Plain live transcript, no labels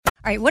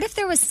All right, what if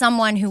there was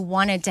someone who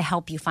wanted to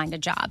help you find a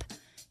job?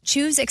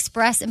 Choose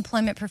Express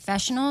Employment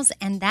Professionals,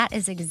 and that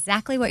is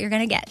exactly what you're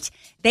going to get.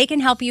 They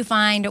can help you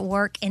find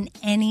work in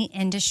any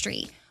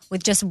industry.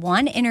 With just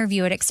one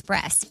interview at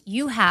Express,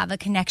 you have a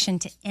connection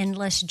to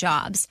endless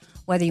jobs.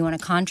 Whether you want a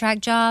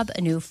contract job, a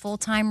new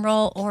full-time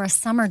role, or a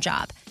summer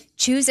job,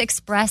 choose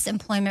Express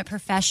Employment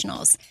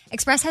Professionals.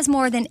 Express has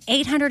more than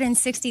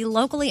 860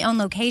 locally owned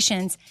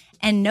locations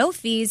and no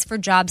fees for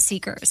job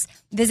seekers.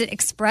 Visit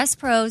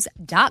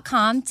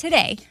expresspros.com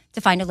today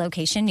to find a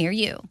location near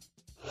you.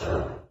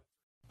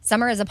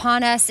 Summer is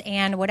upon us,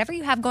 and whatever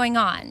you have going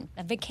on,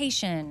 a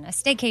vacation, a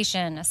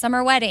staycation, a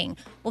summer wedding,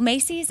 well,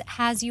 Macy's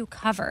has you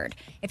covered.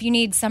 If you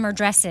need summer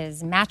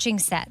dresses, matching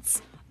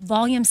sets,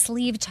 volume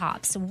sleeve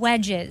tops,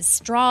 wedges,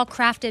 straw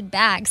crafted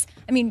bags,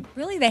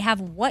 really they have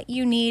what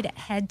you need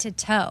head to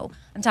toe.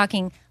 I'm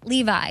talking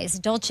Levi's,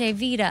 Dolce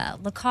Vita,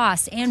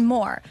 Lacoste, and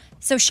more.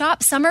 So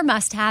shop summer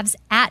must-haves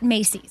at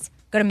Macy's.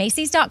 Go to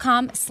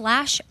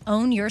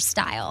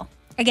Macys.com/ownyourstyle.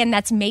 Again,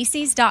 that's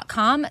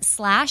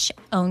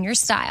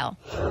Macys.com/ownyourstyle.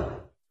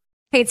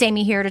 Hey, it's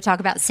Amy here to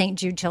talk about St.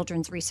 Jude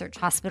Children's Research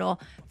Hospital.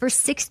 For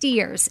 60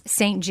 years,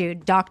 St.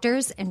 Jude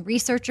doctors and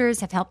researchers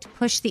have helped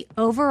push the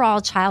overall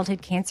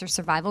childhood cancer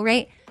survival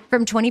rate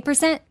from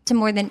 20% to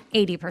more than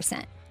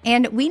 80%.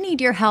 And we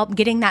need your help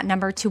getting that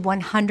number to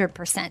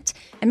 100%.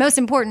 And most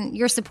important,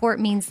 your support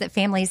means that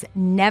families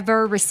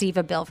never receive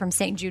a bill from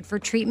St. Jude for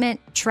treatment,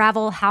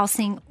 travel,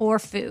 housing, or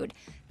food.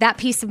 That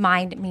peace of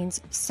mind means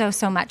so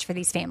much for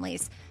these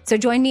families. So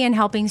join me in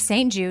helping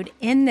St. Jude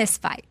in this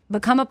fight.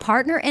 Become a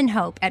partner in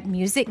hope at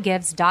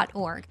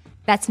musicgives.org.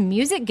 That's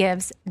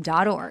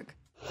musicgives.org.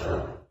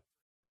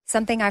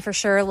 Something I for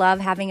sure love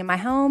having in my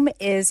home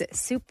is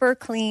super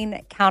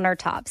clean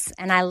countertops.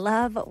 And I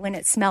love when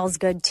it smells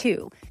good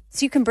too.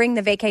 So you can bring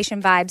the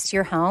vacation vibes to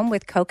your home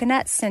with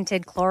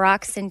coconut-scented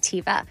Clorox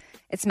Scentiva.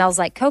 It smells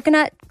like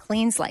coconut,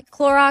 cleans like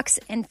Clorox,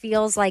 and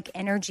feels like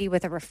energy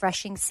with a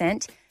refreshing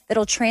scent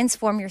that'll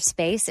transform your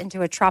space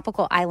into a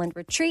tropical island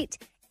retreat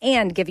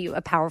and give you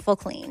a powerful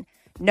clean.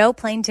 No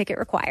plane ticket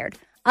required.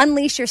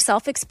 Unleash your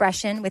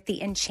self-expression with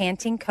the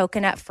enchanting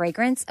coconut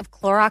fragrance of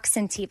Clorox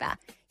Scentiva.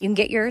 You can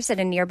get yours at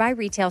a nearby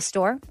retail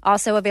store,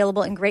 also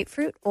available in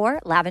grapefruit or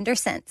lavender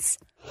scents.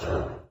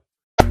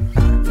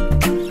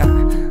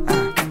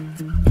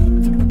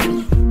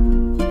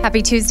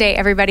 Happy Tuesday,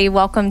 everybody.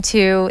 Welcome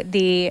to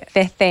The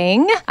Fifth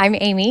Thing. I'm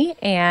Amy,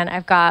 and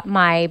I've got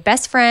my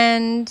best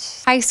friend,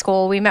 high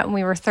school. We met when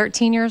we were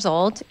 13 years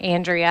old,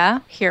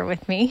 Andrea, here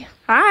with me.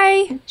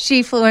 Hi.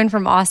 She flew in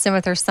from Austin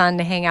with her son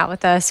to hang out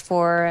with us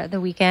for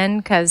the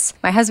weekend because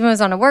my husband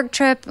was on a work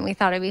trip, and we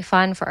thought it'd be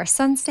fun for our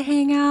sons to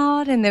hang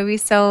out, and they'd be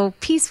so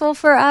peaceful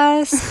for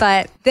us.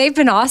 But they've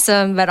been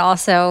awesome, but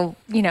also,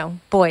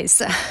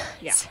 boys.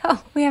 Yeah. So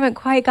we haven't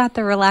quite got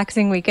the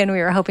relaxing weekend we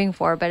were hoping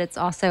for, but it's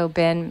also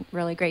been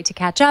really great to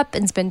catch up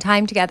and spend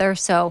time together.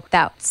 So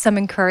that's some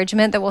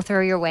encouragement that we'll throw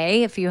your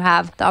way if you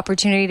have the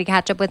opportunity to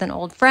catch up with an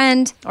old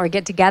friend or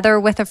get together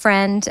with a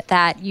friend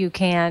that you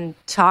can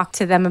talk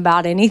to them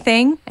about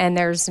anything, and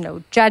there's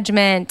no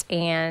judgment,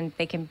 and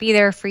they can be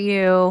there for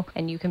you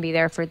and you can be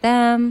there for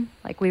them.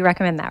 We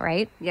recommend that,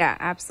 right? Yeah,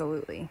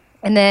 absolutely.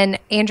 And then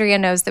Andrea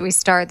knows that we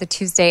start the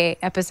Tuesday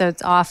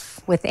episodes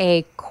off with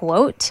a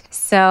quote.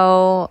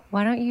 So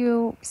why don't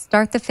you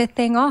start the fifth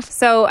thing off?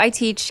 So I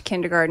teach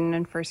kindergarten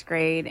and first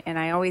grade, and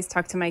I always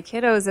talk to my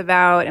kiddos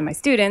and my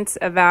students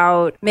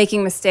about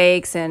making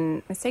mistakes,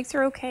 and mistakes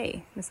are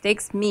okay.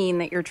 Mistakes mean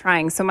that you're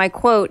trying. So my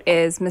quote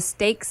is,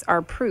 mistakes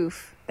are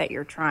proof that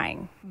you're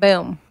trying.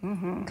 Boom.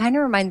 Mm-hmm. Kind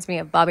of reminds me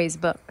of Bobby's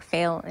book,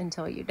 Fail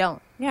Until You Don't.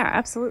 Yeah,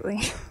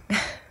 absolutely.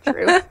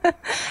 True. Not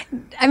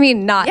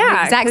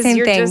the exact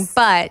same thing,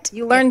 but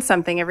you learn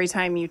something every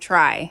time you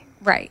try.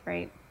 Right.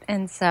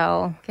 And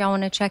so if y'all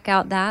want to check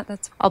out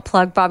I'll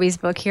plug Bobby's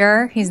book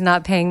here. He's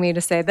not paying me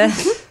to say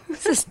this.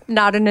 This is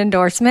not an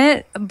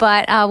endorsement,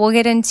 but we'll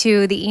get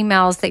into the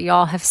emails that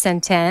y'all have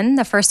sent in.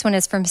 The first one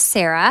is from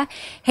Sarah.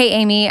 Hey,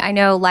 Amy, I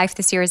know life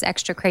this year is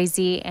extra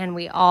crazy and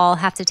we all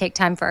have to take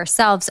time for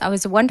ourselves. I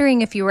was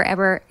wondering if you were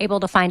ever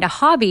able to find a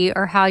hobby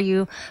or how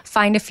you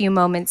find a few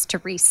moments to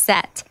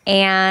reset.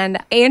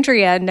 And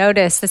Andrea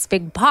noticed this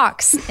big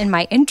box in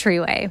my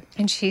entryway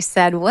and she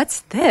said, "What's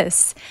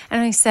this?"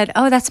 And I said,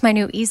 "Oh, that's my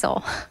new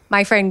easel.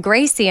 My friend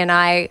Gracie and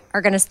I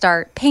are going to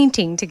start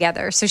painting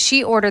together." So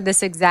she ordered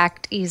this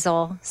exact easel.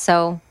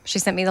 So she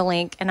sent me the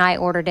link and I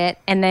ordered it.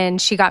 And then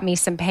she got me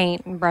some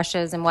paint and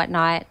brushes and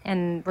whatnot.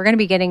 And we're going to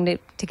be getting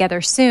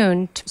together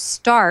soon to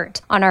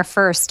start on our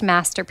first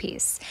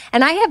masterpiece.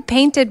 And I have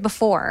painted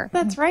before.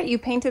 That's right. You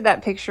painted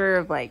that picture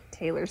of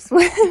Taylor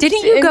Swift.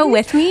 Didn't you go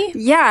with me?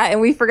 Yeah.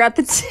 And we forgot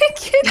the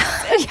ticket.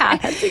 Yeah. I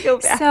had to go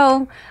back.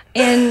 So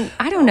in,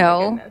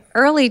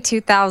 early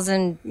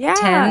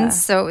 2010s,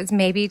 so it was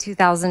maybe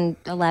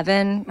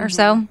 2011 or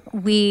so,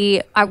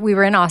 we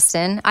were in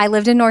Austin. I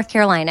lived in North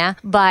Carolina,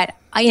 but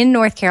in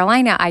North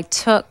Carolina, I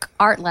took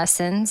art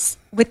lessons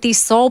with the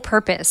sole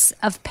purpose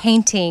of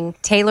painting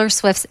Taylor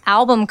Swift's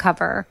album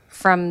cover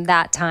from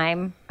that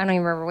time. I don't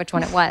even remember which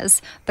one it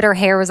was, but her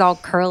hair was all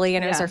curly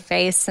and it was her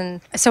face. And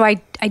so I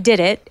did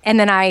it. And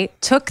then I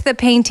took the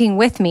painting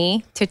with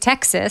me to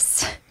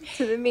Texas.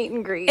 To the meet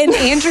and greet. And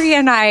Andrea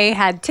and I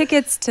had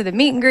tickets to the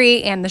meet and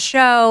greet and the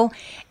show.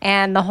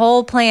 And the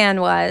whole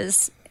plan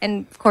was,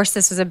 and of course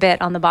this was a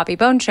bit on the Bobby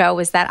Bone Show,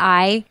 was that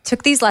I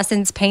took these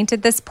lessons,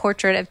 painted this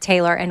portrait of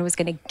Taylor, and was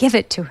going to give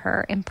it to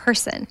her in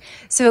person.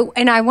 So,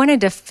 and I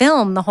wanted to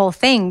film the whole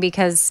thing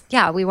because,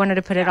 we wanted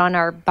to put it on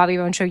our Bobby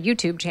Bone Show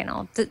YouTube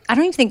channel. I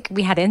don't even think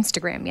we had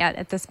Instagram yet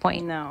at this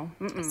point. No.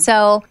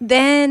 So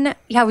then,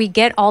 we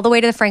get all the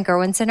way to the Frank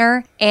Erwin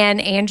Center, and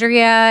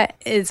Andrea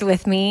is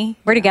with me.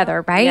 We're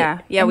together, right? Yeah.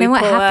 And we then what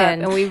pull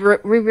happened? Up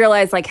and we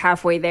realized like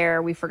halfway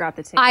there, we forgot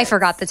the tickets. I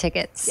forgot the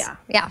tickets.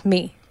 Yeah,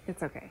 me.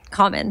 It's okay.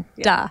 Common.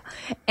 Duh.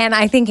 And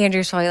I think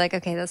Andrew's probably like,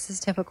 okay, this is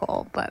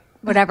typical, but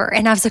whatever.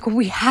 And I was like, well,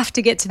 we have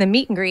to get to the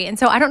meet and greet. And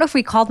so I don't know if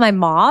we called my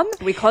mom.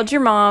 We called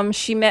your mom.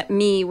 She met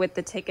me with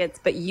the tickets,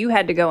 but you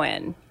had to go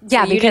in.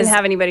 Yeah, so you didn't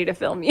have anybody to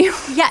film you.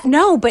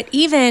 No, but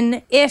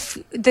even if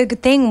the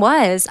thing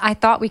was, I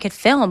thought we could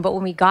film, but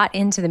when we got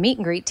into the meet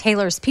and greet,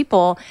 Taylor's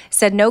people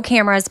said no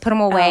cameras, put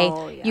them away.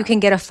 Oh, yeah. You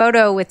can get a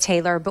photo with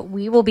Taylor, but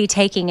we will be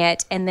taking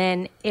it and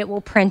then it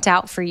will print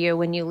out for you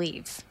when you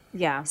leave.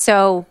 Yeah.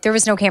 So there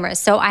was no cameras.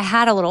 So I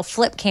had a little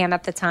flip cam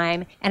at the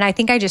time, and I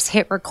think I just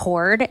hit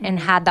record and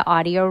had the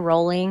audio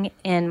rolling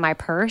in my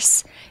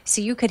purse.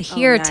 So you could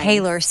hear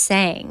Taylor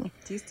saying.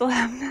 Do you still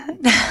have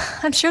that?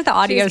 I'm sure the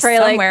audio's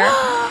somewhere.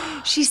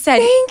 Like, she said,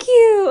 "Thank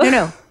you."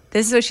 No.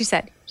 This is what she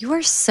said. You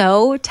are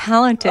so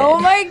talented. Oh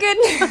my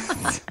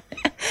goodness.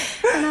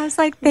 And I was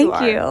like,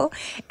 thank you.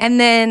 And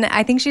then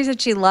I think she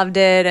said she loved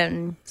it.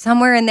 And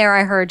somewhere in there,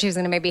 I heard she was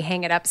going to maybe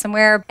hang it up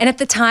somewhere. And at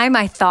the time,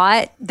 I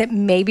thought that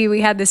maybe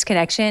we had this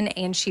connection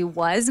and she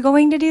was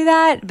going to do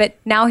that. But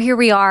now here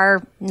we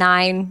are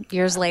 9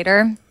 years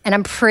later. And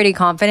I'm pretty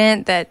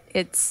confident that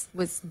it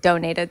was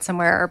donated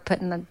somewhere or put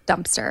in the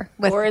dumpster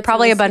with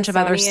probably a bunch of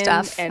other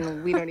stuff.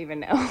 And we don't even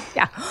know.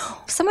 Yeah.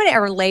 Someone at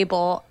our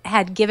label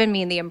had given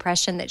me the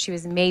impression that she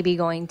was maybe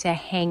going to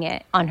hang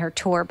it on her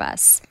tour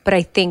bus. But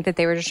I think that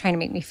they were just trying to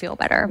make me feel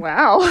better.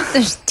 Wow.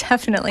 There's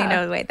definitely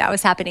no way that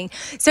was happening.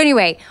 So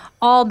anyway,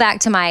 all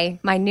back to my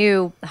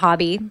new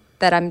hobby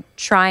that I'm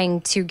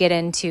trying to get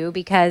into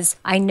because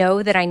I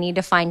know that I need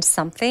to find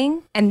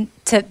something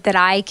that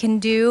I can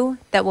do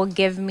that will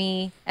give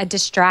me a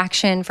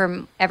distraction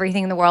from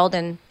everything in the world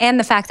and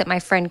the fact that my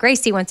friend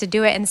Gracie wants to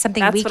do it and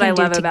something we can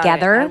do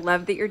together. I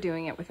love that you're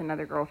doing it with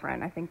another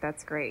girlfriend. I think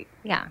that's great.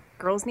 Yeah.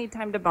 Girls need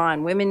time to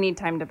bond. Women need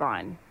time to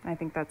bond. I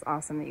think that's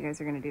awesome that you guys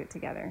are going to do it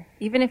together.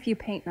 Even if you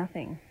paint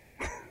nothing.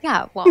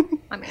 Yeah, well,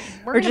 I mean,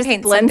 we're going to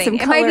paint blend something.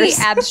 Some colors. It might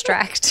be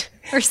abstract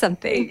or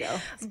something. There you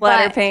go.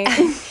 Splatter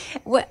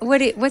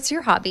paint. What's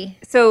your hobby?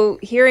 So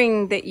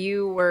hearing that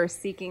you were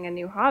seeking a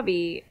new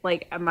hobby,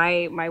 like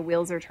my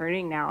wheels are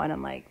turning now, and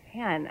I'm like,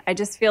 man, I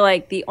just feel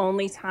like the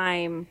only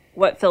time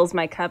what fills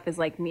my cup is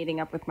like meeting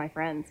up with my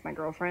friends, my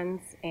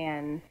girlfriends,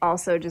 and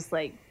also just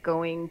like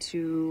going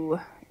to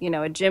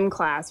a gym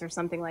class or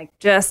something like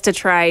just to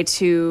try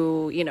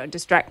to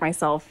distract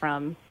myself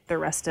from the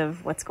rest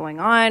of what's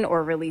going on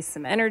or release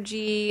some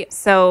energy.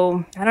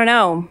 So I don't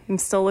know. I'm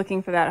still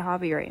looking for that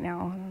hobby right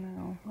now. I don't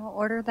know. I'll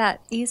order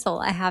that easel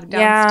I have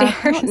downstairs.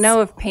 Yeah, I don't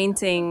know if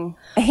painting,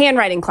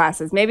 handwriting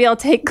classes. Maybe I'll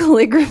take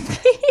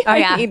calligraphy.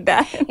 I need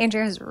that.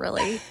 Andrea's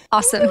really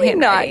awesome really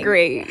handwriting. Not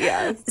great,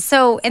 yes.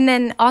 So, and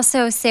then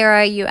also,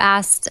 Sarah, you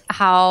asked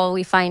how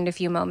we find a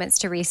few moments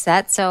to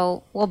reset.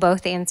 So we'll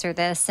both answer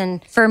this.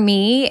 And for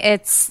me,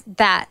 it's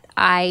that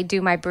I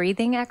do my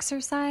breathing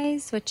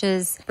exercise, which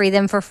is breathe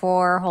in for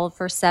 4, hold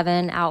for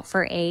 7, out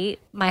for 8.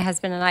 My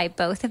husband and I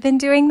both have been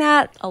doing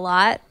that a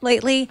lot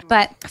lately,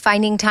 but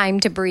finding time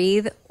to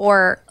breathe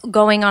or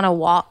going on a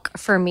walk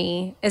for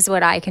me is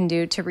what I can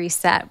do to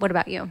reset. What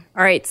about you?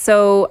 All right.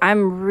 So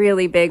I'm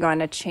really big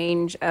on a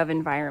change of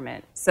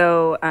environment.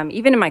 So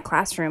even in my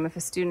classroom, if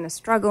a student is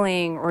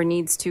struggling or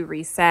needs to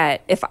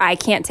reset, if I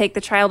can't take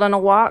the child on a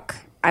walk,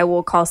 I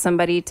will call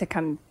somebody to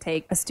come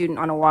take a student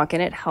on a walk,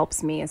 and it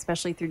helps me,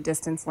 especially through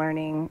distance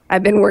learning.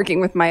 I've been working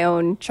with my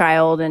own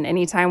child, and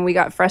anytime we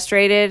got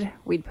frustrated,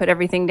 we'd put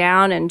everything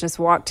down and just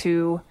walk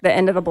to the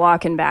end of the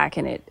block and back,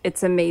 and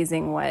it's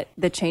amazing what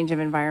the change of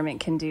environment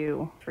can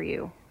do for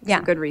you. It's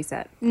a good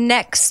reset.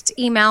 Next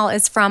email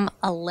is from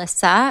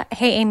Alyssa.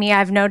 Hey, Amy,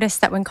 I've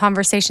noticed that when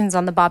conversations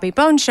on the Bobby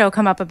Bone Show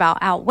come up about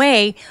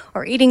Outweigh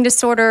or eating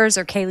disorders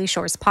or Kaylee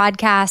Shore's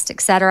podcast,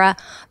 etc.,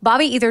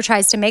 Bobby either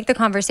tries to make the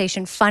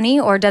conversation funny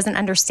or doesn't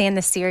understand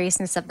the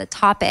seriousness of the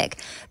topic.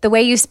 The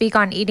way you speak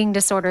on eating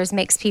disorders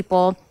makes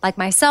people like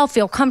myself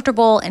feel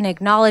comfortable in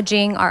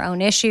acknowledging our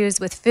own issues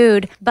with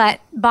food, but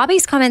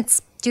Bobby's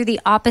comments do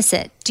the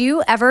opposite. Do do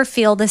you ever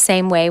feel the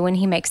same way when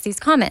he makes these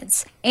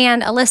comments?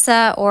 And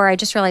Alyssa, or I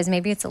just realized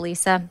maybe it's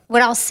Elisa,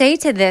 what I'll say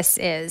to this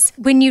is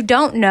when you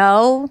don't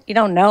know, you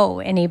don't know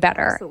any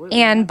better. Absolutely.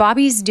 And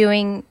Bobby's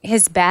doing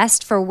his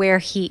best for where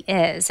he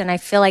is. And I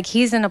feel like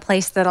he's in a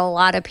place that a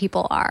lot of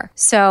people are.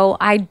 So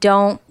I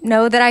don't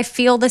know that I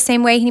feel the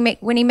same way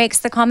when he makes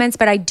the comments,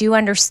 but I do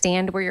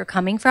understand where you're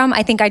coming from.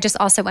 I think I just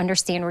also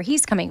understand where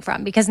he's coming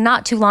from, because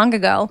not too long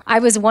ago, I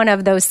was one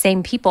of those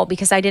same people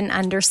because I didn't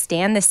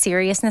understand the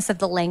seriousness of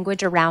the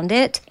language around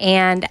it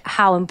and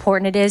how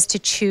important it is to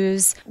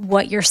choose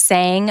what you're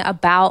saying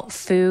about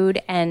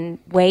food and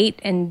weight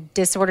and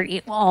disordered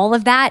eating. All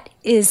of that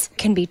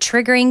can be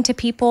triggering to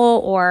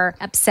people or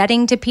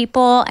upsetting to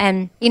people.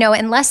 And,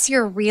 unless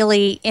you're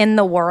really in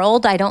the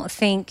world, I don't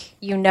think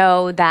you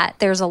know that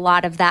there's a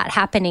lot of that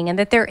happening and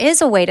that there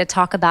is a way to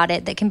talk about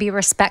it that can be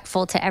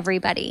respectful to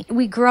everybody.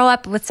 We grow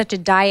up with such a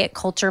diet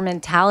culture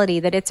mentality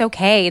that it's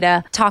okay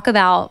to talk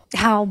about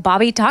how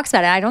Bobby talks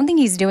about it. I don't think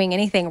he's doing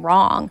anything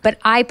wrong, but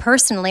I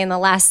personally, in the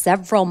last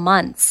several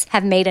months,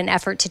 have made an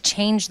effort to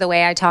change the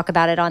way I talk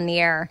about it on the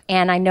air.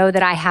 And I know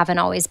that I haven't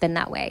always been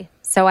that way.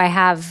 So I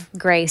have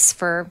grace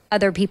for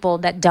other people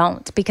that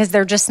don't, because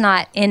they're just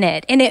not in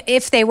it. And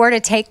if they were to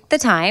take the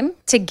time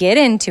to get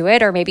into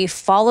it, or maybe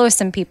follow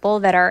some people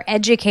that are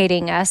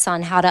educating us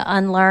on how to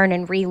unlearn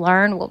and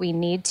relearn what we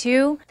need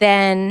to,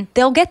 then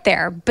they'll get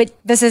there. But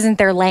this isn't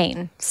their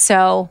lane.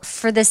 So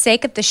for the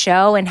sake of the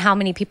show and how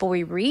many people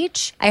we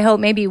reach, I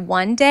hope maybe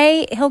one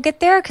day he'll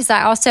get there. Because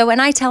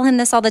I tell him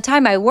this all the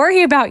time, I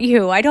worry about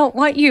you. I don't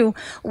want you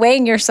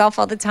weighing yourself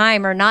all the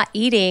time or not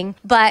eating.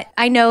 But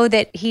I know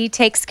that he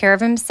takes care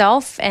of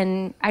himself,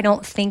 and I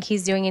don't think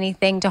he's doing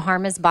anything to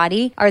harm his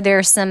body. Are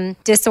there some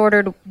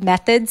disordered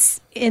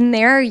methods in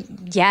there?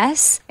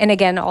 Yes. And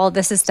again, all of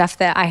this is stuff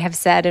that I have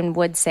said and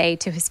would say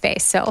to his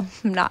face. So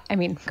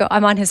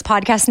I'm on his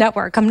podcast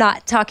network. I'm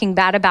not talking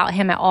bad about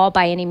him at all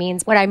by any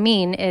means. What I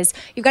mean is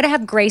you've got to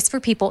have grace for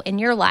people in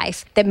your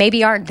life that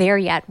maybe aren't there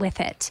yet with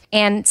it.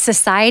 And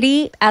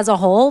society as a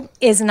whole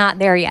is not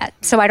there yet.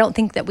 So I don't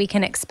think that we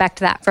can expect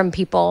that from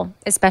people,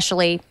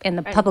 especially in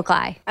the public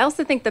eye. I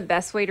also think the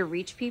best way to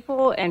reach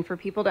people and for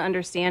people to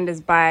understand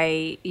is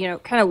by,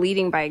 kind of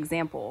leading by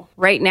example.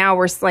 Right now,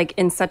 we're like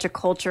in such a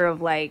culture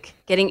of like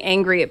getting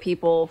angry at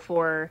people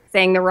for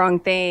saying the wrong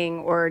thing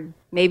or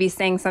maybe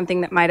saying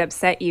something that might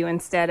upset you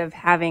instead of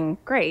having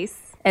grace,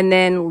 and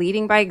then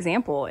leading by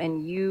example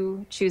and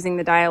you choosing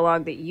the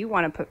dialogue that you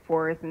want to put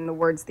forth and the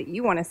words that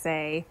you want to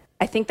say.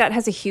 I think that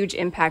has a huge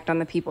impact on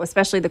the people,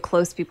 especially the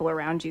close people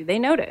around you. They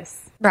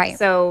notice. Right.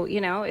 So,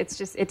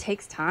 it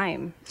takes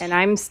time. And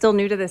I'm still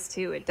new to this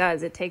too. It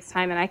does. It takes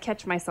time. And I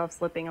catch myself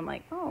slipping. I'm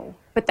like, oh,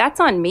 but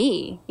that's on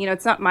me.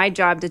 It's not my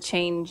job to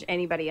change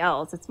anybody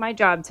else. It's my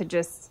job to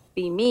just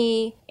be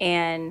me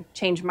and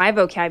change my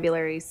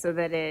vocabulary so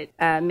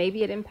that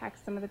maybe it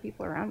impacts some of the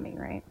people around me,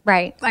 right?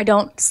 Right. I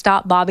don't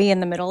stop Bobby in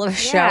the middle of a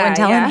show and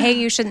tell him, hey,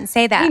 you shouldn't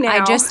say that.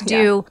 I just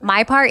do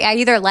my part. I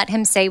either let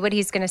him say what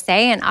he's going to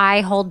say and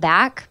I hold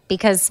back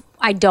because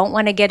I don't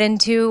want to get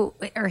into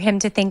or him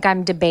to think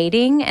I'm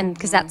debating, and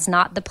because that's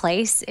not the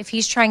place. If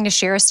he's trying to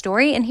share a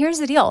story, and here's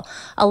the deal,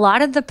 a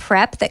lot of the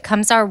prep that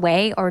comes our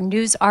way or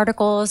news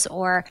articles,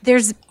 or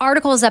there's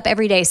articles up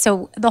every day.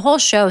 So the whole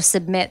show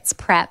submits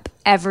prep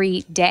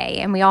every day,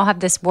 and we all have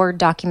this Word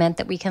document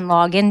that we can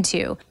log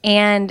into.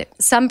 And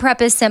some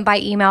prep is sent by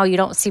email. You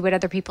don't see what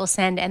other people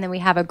send. And then we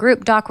have a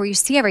group doc where you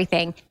see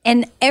everything.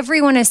 And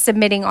everyone is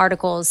submitting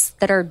articles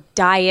that are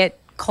diet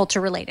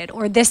culture related,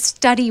 or this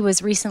study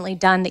was recently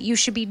done that you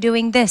should be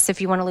doing this if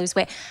you want to lose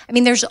weight.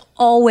 There's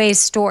always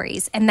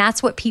stories, and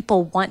that's what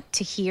people want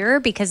to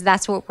hear because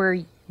that's what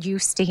we're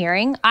used to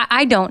hearing.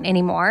 I don't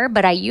anymore,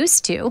 but I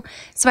used to.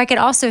 So I could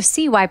also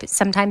see why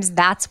sometimes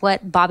that's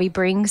what Bobby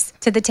brings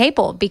to the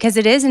table, because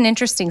it is an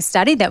interesting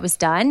study that was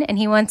done and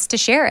he wants to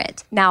share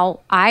it. Now,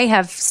 I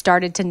have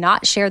started to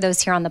not share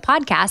those here on the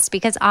podcast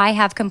because I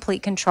have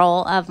complete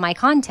control of my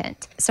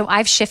content. So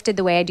I've shifted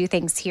the way I do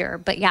things here.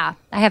 But yeah,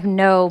 I have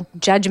no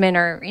judgment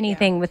or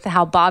anything with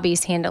how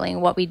Bobby's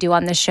handling what we do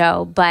on the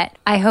show. But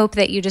I hope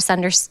that you just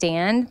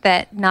understand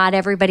that not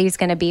everybody's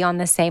going to be on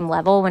the same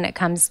level when it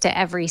comes to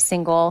every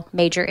single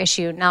major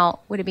issue. Now,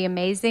 would it be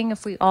amazing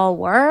if we all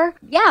were?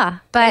 Yeah,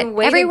 but and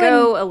way to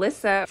go,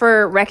 Alyssa,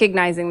 for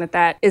recognizing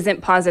that isn't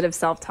positive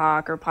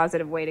self-talk or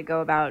positive way to go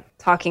about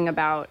talking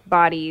about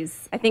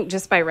bodies. I think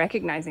just by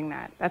recognizing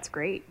that's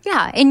great.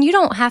 Yeah, and you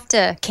don't have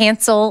to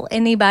cancel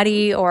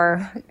anybody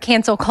or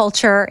cancel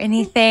culture or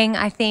anything,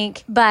 I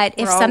think. But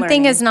if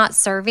something is not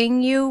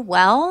serving you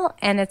well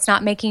and it's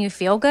not making you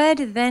feel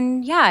good,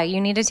 then yeah,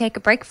 you need to take a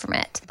break from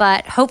it.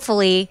 But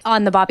hopefully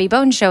on the Bobby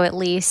Bones Show, at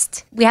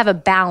least, we have a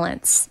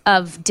balance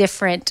of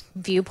different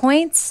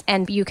viewpoints,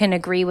 and you can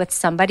agree with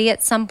somebody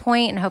at some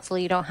point, and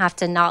hopefully you don't have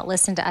to not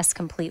listen to us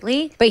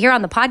completely. But here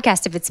on the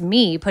podcast, if it's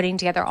me putting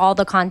together all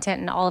the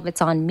content and all of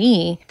it's on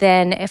me,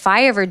 then if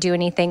I ever do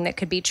anything that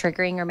could be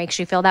triggering or makes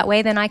you feel that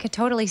way, then I could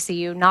totally see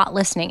you not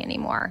listening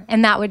anymore,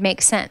 and that would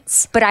make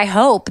sense. But I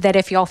hope that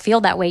if y'all feel feel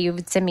that way, you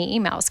would send me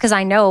emails, because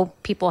I know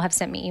people have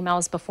sent me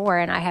emails before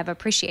and I have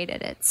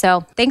appreciated it.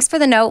 So thanks for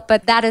the note,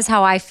 but that is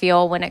how I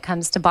feel when it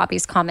comes to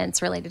Bobby's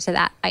comments related to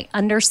that. I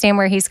understand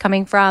where he's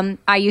coming from.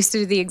 I used to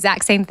do the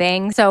exact same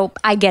thing, so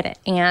I get it.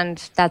 And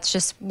that's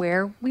just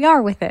where we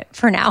are with it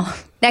for now.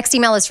 Next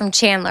email is from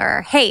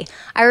Chandler. Hey,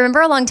 I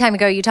remember a long time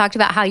ago you talked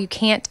about how you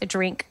can't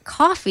drink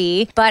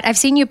coffee, but I've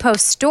seen you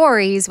post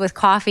stories with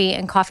coffee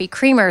and coffee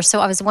creamers, so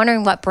I was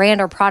wondering what brand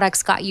or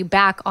products got you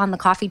back on the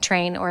coffee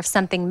train, or if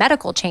something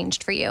medical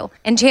changed for you.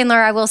 And Chandler,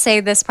 I will say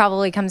this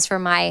probably comes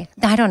from my,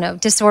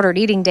 disordered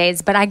eating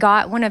days, but I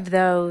got one of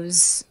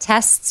those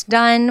tests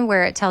done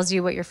where it tells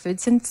you what your food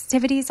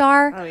sensitivities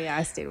are. Oh yeah,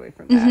 I stayed away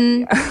from that.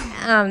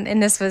 Yeah.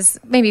 And this was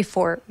maybe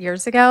 4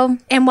 years ago.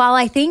 And while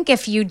I think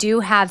if you do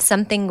have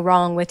something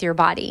wrong with your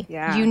body,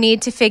 you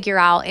need to figure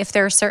out if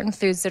there are certain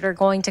foods that are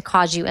going to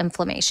cause you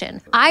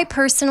inflammation. I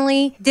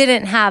personally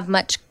didn't have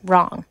much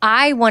wrong.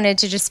 I wanted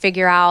to just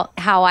figure out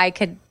how I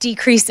could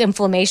decrease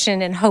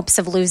inflammation in hopes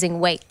of losing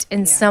weight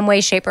in some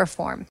way, shape, or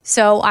form.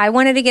 So I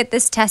wanted to get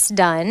this test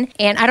done.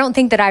 And I don't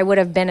think that I would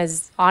have been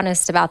as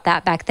honest about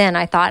that back then.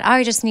 I thought,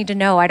 I just need to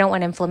know I don't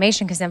want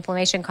inflammation because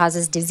inflammation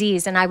causes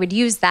disease. And I would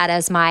use that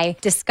as my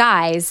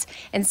disguise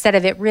instead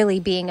of it really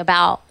being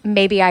about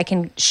maybe I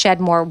can shed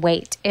more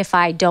weight if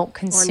I don't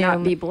consume or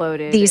not be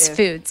bloated these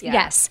foods.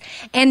 Yes.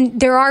 And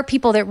there are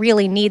people that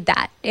really need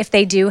that if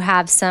they do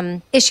have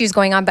some issues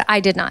going on, but I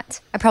did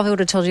not. I probably would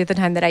have told you at the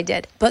time that I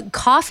did. But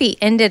coffee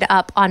ended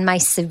up on my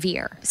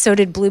severe. So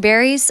did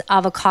blueberries,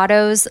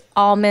 avocados,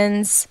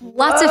 almonds,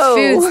 lots of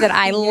foods that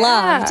I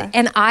loved.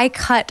 And I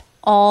cut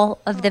all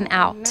of them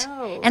out.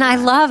 No. And I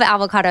love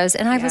avocados.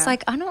 And I was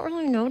like, I don't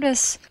really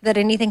notice that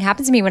anything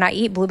happens to me when I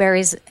eat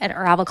blueberries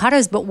or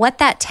avocados. But what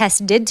that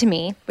test did to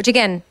me, which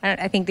again,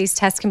 I think these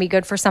tests can be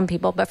good for some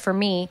people, but for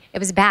me, it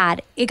was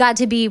bad. It got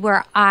to be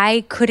where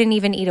I couldn't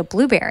even eat a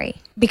blueberry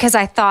because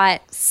I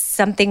thought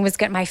something was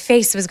my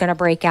face was going to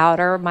break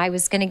out, or I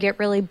was going to get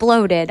really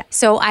bloated.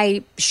 So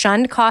I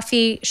shunned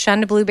coffee,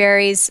 shunned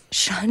blueberries,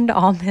 shunned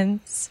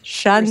almonds,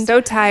 shunned You're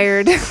so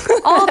tired.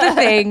 all the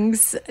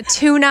things,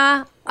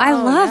 tuna. I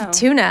love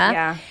tuna.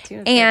 Yeah,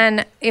 tuna's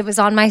and it was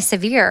on my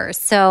severe.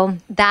 So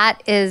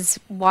that is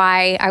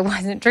why I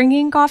wasn't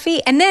drinking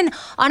coffee. And then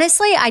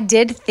honestly, I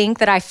did think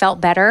that I felt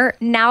better.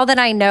 Now that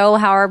I know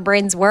how our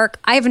brains work,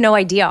 I have no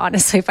idea,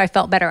 honestly, if I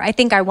felt better. I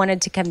think I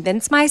wanted to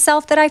convince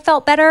myself that I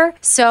felt better.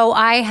 So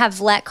I have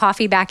let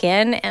coffee back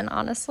in. And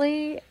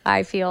honestly,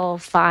 I feel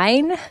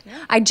fine.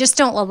 Yeah. I just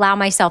don't allow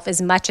myself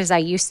as much as I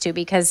used to,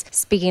 because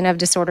speaking of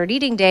disordered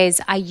eating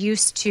days, I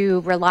used to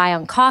rely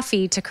on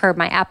coffee to curb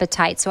my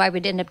appetite. So I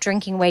would end up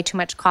drinking way too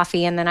much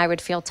coffee and then I would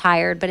feel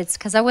tired, but it's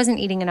because I wasn't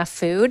eating enough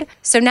food.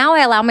 So now I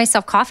allow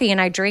myself coffee and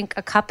I drink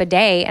a cup a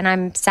day and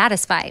I'm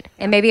satisfied.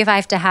 And maybe if I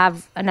have to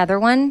have another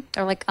one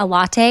or like a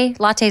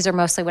lattes are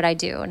mostly what I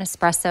do, an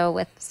espresso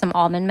with some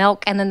almond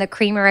milk. And then the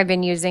creamer I've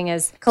been using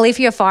is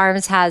Califia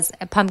Farms has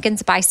a pumpkin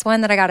spice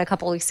one that I got a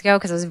couple weeks ago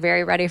because I was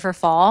very ready for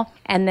fall.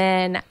 And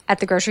then at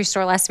the grocery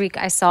store last week,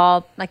 I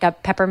saw like a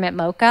peppermint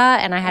mocha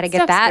and I had to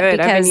get that good.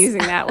 because I've been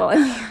using that while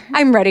I'm here.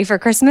 I'm ready for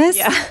Christmas.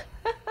 Yeah.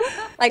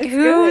 Like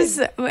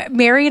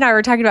Mary and I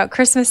were talking about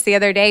Christmas the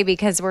other day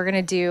because we're going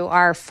to do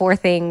our 4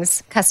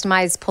 things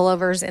customized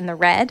pullovers in the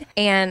red.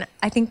 And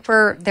I think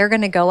they're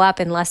going to go up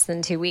in less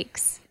than 2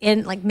 weeks.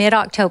 In like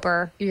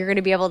mid-October, you're going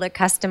to be able to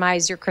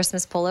customize your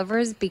Christmas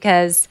pullovers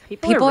because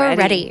people are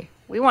ready.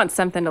 We want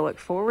something to look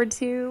forward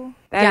to.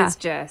 That is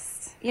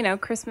just,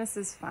 Christmas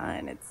is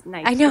fun. It's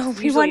nice. I know.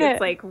 We want to.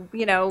 It's like,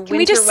 Can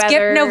we just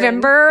skip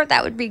November?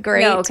 That would be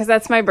great. No, because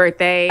that's my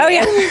birthday. Oh,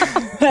 yeah.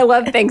 I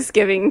love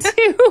Thanksgiving,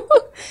 too.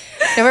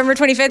 November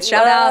 25th,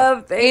 shout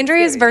out.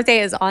 Andrea's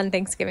birthday is on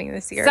Thanksgiving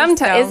this year.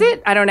 Sometimes. Is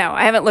it? I don't know.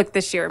 I haven't looked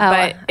this year,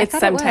 but it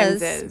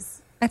sometimes is.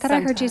 I thought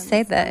I heard you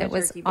say that it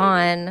was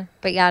on,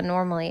 but yeah,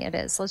 normally it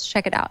is. Let's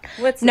check it out.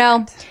 What's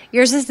that?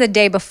 Yours is the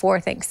day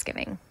before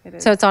Thanksgiving.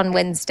 So it's on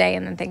Wednesday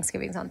and then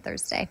Thanksgiving's on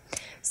Thursday.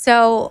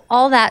 So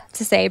all that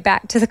to say,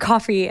 back to the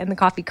coffee and the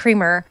coffee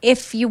creamer.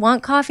 If you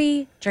want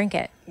coffee, drink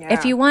it. Yeah.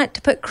 If you want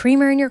to put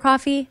creamer in your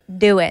coffee,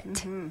 do it.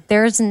 Mm-hmm.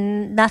 There's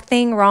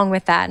nothing wrong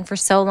with that. And for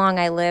so long,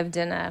 I lived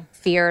in a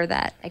fear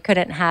that I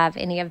couldn't have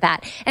any of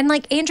that. And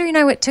like Andrea and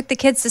I took the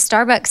kids to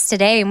Starbucks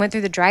today and went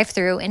through the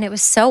drive-thru, and it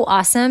was so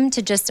awesome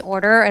to just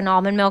order an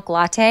almond milk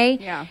latte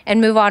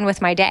and move on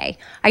with my day.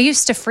 I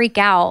used to freak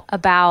out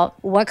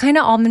about what kind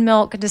of almond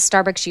milk does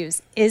Starbucks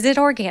use? Is it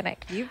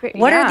organic?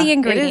 What are the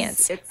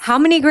ingredients? How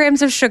many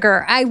grams of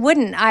sugar?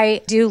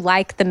 I do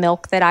like the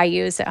milk that I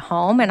use at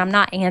home, and I'm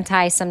not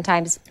anti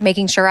sometimes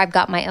making sure I've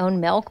got my own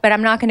milk, but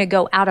I'm not going to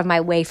go out of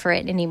my way for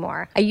it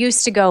anymore. I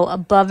used to go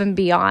above and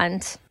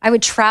beyond I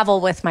would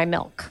travel with my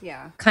milk.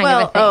 Yeah. Kind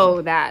of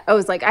a thing. I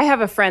was like, I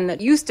have a friend that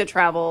used to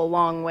travel a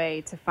long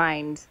way to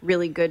find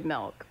really good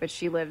milk, but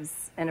she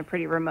lives in a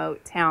pretty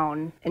remote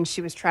town, and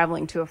she was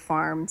traveling to a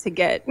farm to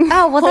get.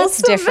 Oh, well,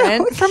 that's different.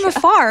 milk. From a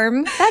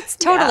farm, that's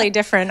totally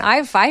different.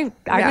 I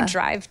would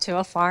drive to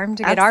a farm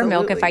to get our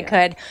milk if I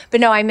could. But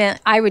no, I meant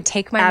I would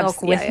take my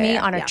milk with me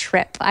on a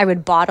trip. I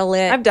would bottle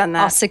it. I've done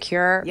that. All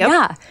secure. Yep.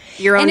 Yeah.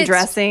 Your own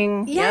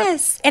dressing.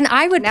 Yes. Yep. And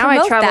I would now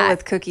promote I travel that.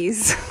 with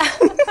cookies.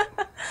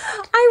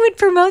 I would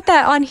promote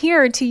that on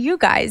here to you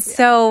guys. Yeah.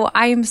 So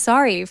I'm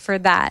sorry for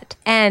that.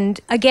 And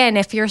again,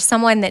 if you're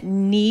someone that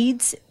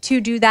needs to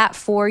do that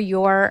for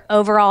your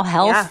overall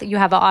health, you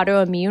have an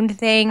autoimmune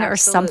thing or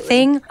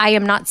something, I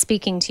am not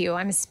speaking to you.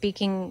 I'm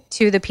speaking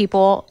to the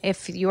people,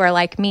 if you are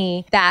like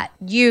me, that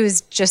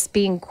use just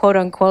being quote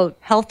unquote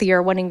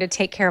healthier, wanting to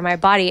take care of my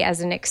body as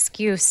an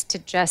excuse to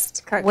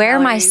just wear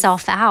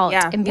myself out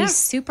and be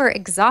super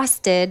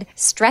exhausted,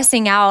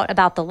 stressing out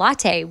about the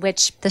latte,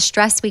 which the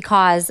stress we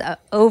cause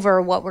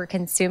over what we're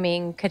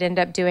consuming could end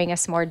up doing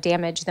us more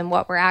damage than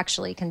what we're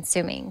actually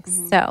consuming.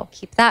 Mm-hmm. So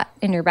keep that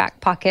in your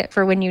back pocket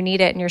for when you need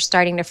it and you're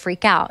starting to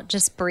freak out.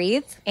 Just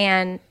breathe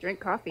and drink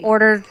coffee.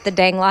 Order the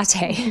dang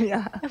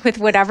latte with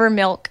whatever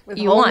milk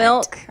you whole want.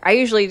 Milk. I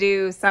usually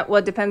do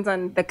it depends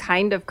on the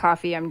kind of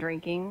coffee I'm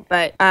drinking.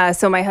 But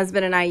so my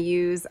husband and I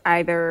use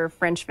either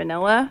French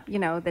vanilla,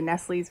 the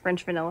Nestle's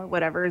French vanilla,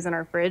 whatever is in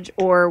our fridge,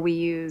 or we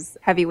use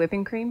heavy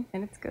whipping cream,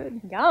 and it's good.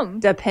 Yum.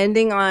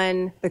 Depending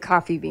on the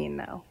coffee bean,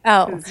 though.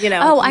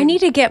 I need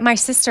to get my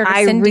sister to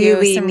send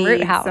you some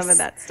Root House. Some of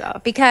that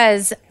stuff.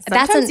 Because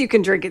sometimes you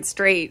can drink it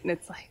straight, and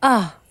it's like,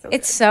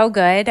 it's so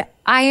good.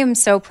 I am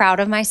so proud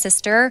of my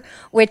sister,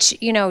 which,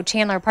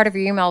 Chandler, part of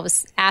your email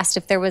was asked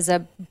if there was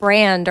a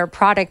brand or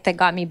product that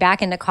got me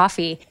back into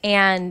coffee.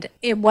 And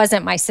it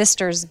wasn't my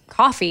sister's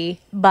coffee,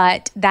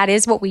 but that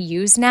is what we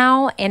use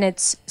now. And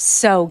it's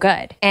so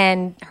good.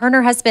 And her and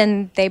her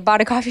husband, they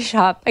bought a coffee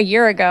shop a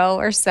year ago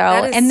or so.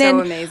 That is and then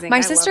so amazing.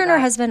 My sister and her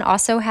husband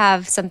also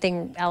have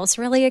something else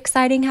really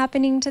exciting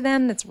happening to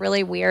them that's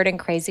really weird and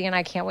crazy. And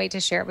I can't wait to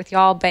share it with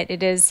y'all, but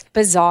it is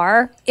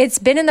bizarre. It's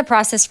been in the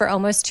process for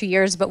almost 2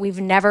 years, but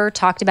we've never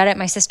talked about it.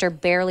 My sister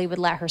barely would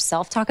let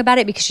herself talk about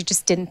it because she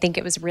just didn't think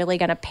it was really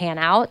going to pan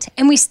out.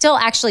 And we still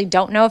actually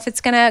don't know if it's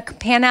going to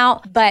pan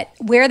out, but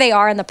where they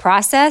are in the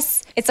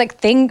process, it's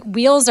like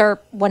wheels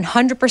are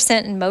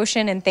 100% in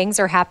motion and things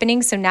are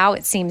happening. So now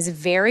it seems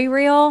very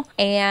real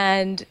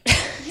and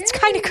it's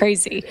kind of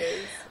crazy.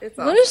 It's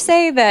awesome. We'll just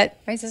say that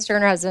my sister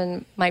and her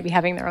husband might be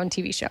having their own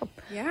TV show.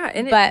 Yeah,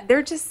 and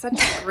they're just such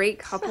a great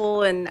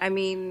couple. And I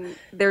mean,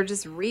 they're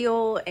just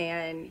real.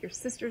 And your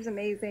sister's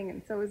amazing,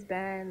 and so is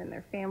Ben, and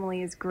their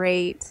family is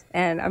great.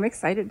 And I'm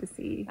excited to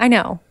see. I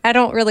know. I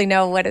don't really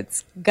know what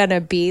it's gonna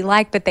be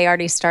like, but they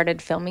already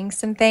started filming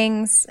some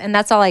things, and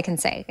that's all I can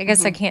say. I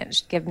guess I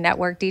can't give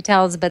network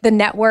details, but the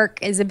network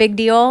is a big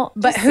deal.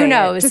 But who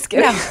knows? Just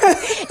kidding.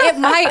 It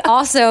might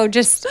also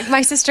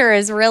my sister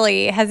is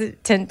really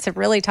hesitant to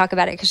really talk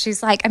about it. Because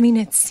she's like, I mean,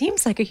 it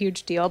seems like a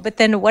huge deal, but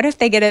then what if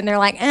they get it and they're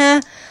like,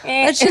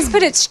 let's just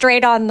put it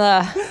straight on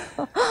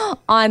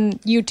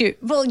YouTube.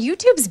 Well,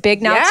 YouTube's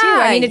big now too.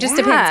 I mean, it just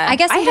depends. I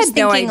guess I'm just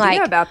thinking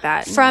about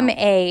that. From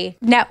a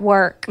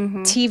network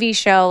TV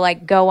show,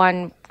 like go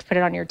on, put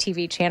it on your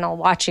TV channel,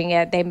 watching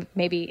it. They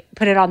maybe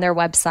put it on their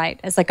website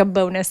as like a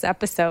bonus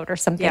episode or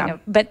something. Yeah.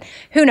 But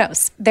who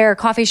knows? Their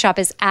coffee shop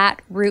is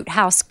at Root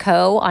House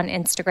Co. on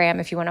Instagram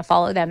if you want to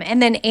follow them.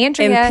 And then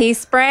Andrea. In Peace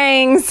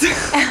Springs.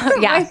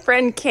 My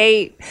friend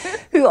Kate,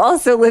 who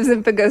also lives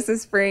in Pagosa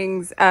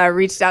Springs,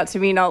 reached out to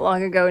me not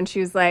long ago, and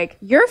she was like,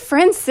 your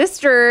friend's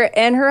sister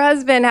and her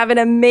husband have an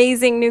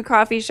amazing new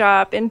coffee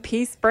shop in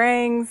Peace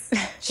Springs.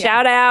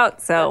 Shout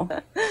out. So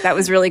that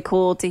was really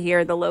cool to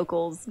hear. The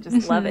locals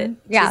just love it.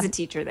 Yeah. She's a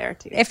teacher there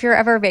too. If you're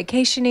ever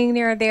vacationing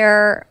near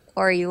there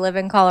or you live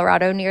in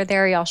Colorado near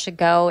there, y'all should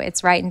go.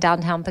 It's right in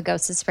downtown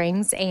Pagosa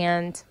Springs,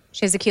 and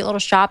she has a cute little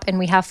shop, and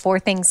we have 4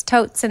 Things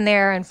totes in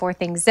there and 4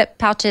 Things zip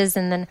pouches.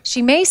 And then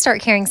she may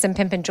start carrying some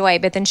Pimp and Joy,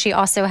 but then she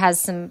also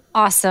has some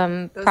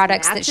awesome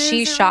products that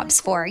she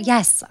shops for.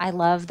 Yes, I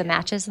love the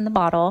matches in the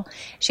bottle.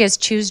 She has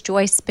Choose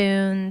Joy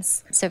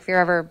spoons. So if you're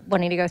ever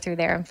wanting to go through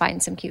there and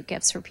find some cute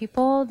gifts for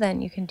people,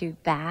 then you can do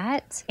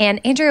that.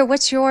 And Andrea,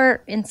 what's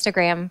your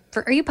Instagram?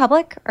 Are you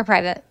public or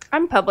private?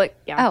 I'm public,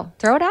 yeah. Oh,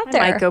 throw it out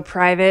there. I might go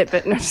private,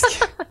 but no, just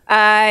kidding.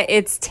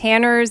 It's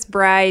Tanner's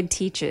Bride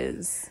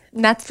Teaches.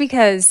 And that's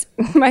because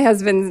my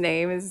husband's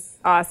name is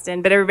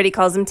Austin, but everybody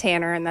calls him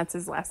Tanner, and that's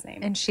his last name.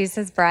 And she's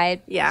his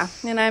bride. Yeah,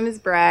 and I'm his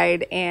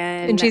bride,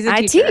 and she's a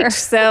teacher. I teach,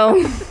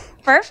 so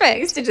perfect. It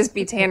used to just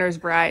be Tanner's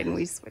Bride, and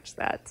we switched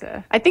that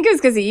to. I think it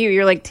was because of you.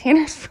 You're like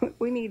Tanner's.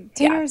 We need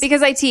Tanner's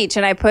because I teach,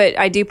 and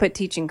I do put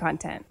teaching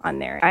content on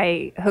there.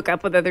 I hook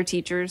up with other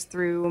teachers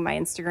through my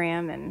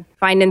Instagram and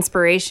find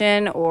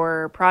inspiration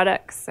or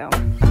products. So.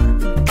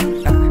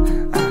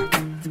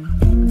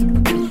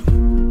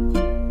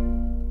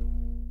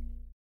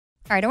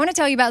 All right, I want to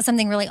tell you about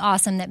something really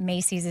awesome that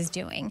Macy's is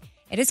doing.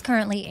 It is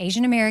currently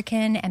Asian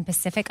American and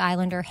Pacific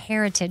Islander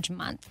Heritage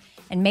Month.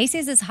 And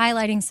Macy's is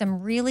highlighting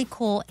some really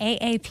cool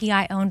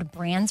AAPI-owned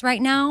brands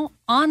right now,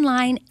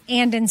 online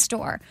and in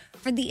store.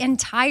 For the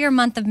entire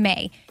month of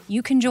May,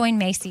 you can join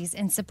Macy's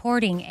in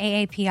supporting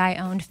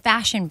AAPI-owned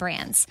fashion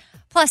brands.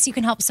 Plus, you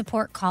can help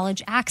support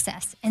college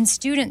access and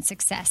student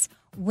success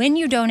when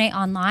you donate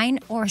online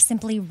or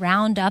simply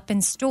round up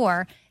in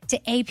store to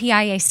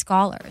APIA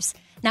scholars.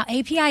 Now,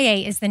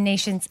 APIA is the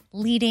nation's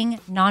leading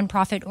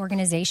nonprofit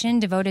organization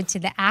devoted to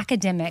the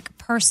academic,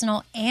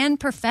 personal, and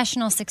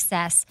professional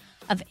success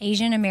of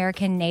Asian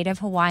American, Native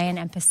Hawaiian,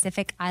 and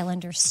Pacific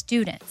Islander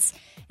students.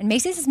 And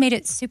Macy's has made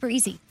it super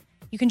easy.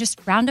 You can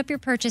just round up your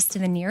purchase to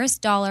the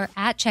nearest dollar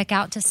at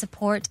checkout to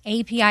support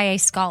APIA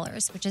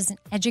Scholars, which is an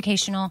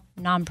educational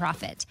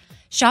nonprofit.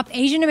 Shop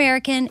Asian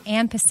American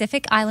and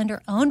Pacific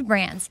Islander owned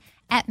brands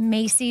at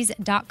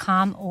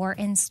Macy's.com or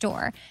in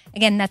store.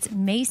 Again, that's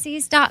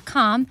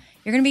Macy's.com.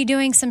 You're going to be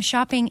doing some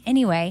shopping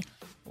anyway.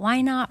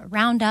 Why not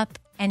round up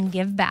and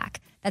give back?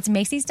 That's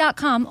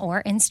Macy's.com or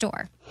in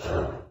store.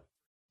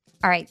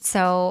 All right,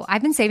 so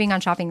I've been saving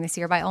on shopping this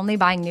year by only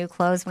buying new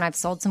clothes when I've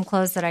sold some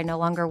clothes that I no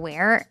longer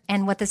wear.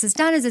 And what this has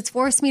done is it's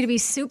forced me to be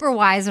super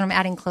wise when I'm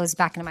adding clothes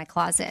back into my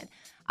closet.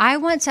 I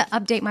want to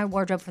update my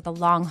wardrobe for the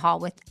long haul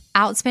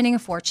without spending a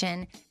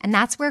fortune, and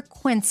that's where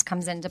Quince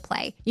comes into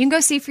play. You can go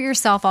see for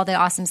yourself all the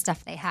awesome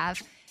stuff they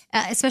have,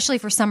 especially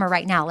for summer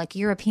right now, like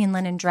European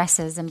linen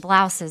dresses and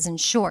blouses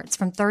and shorts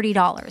from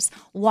 $30,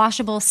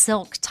 washable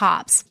silk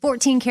tops,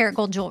 14-karat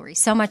gold jewelry,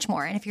 so much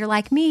more. And if you're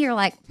like me, you're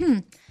like,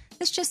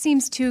 this just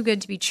seems too good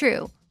to be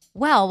true.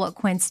 Well, what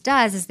Quince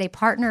does is they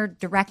partner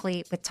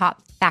directly with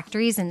top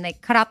factories and they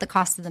cut out the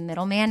cost of the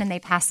middleman and they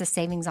pass the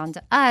savings on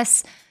to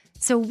us.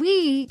 So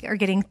we are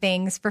getting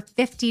things for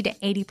 50 to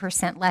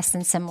 80% less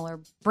than similar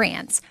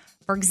brands.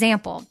 For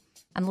example,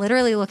 I'm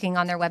literally looking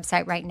on their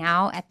website right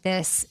now at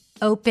this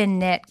open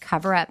knit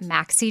cover-up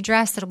maxi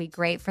dress that'll be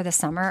great for the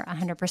summer,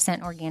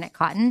 100% organic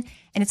cotton,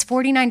 and it's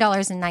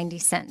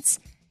 $49.90.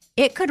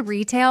 It could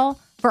retail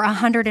for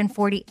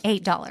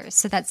 $148,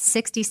 so that's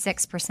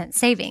 66%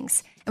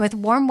 savings. And with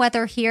warm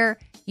weather here,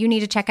 you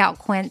need to check out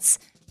Quince.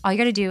 All you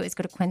got to do is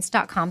go to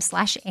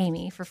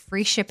quince.com/Amy for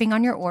free shipping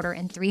on your order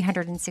and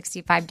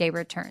 365-day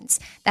returns.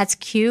 That's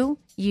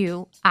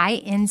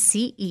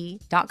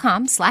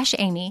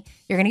QUINCE.com/Amy.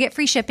 You're going to get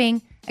free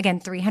shipping. Again,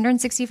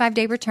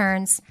 365-day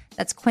returns.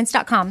 That's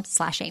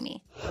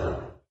quince.com/Amy.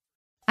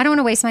 I don't want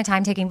to waste my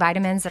time taking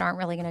vitamins that aren't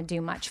really going to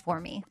do much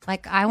for me.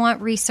 Like, I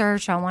want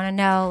research. I want to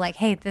know, like,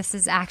 hey, this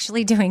is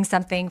actually doing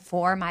something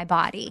for my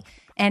body.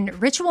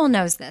 And Ritual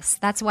knows this.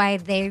 That's why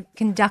they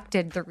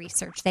conducted the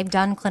research. They've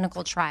done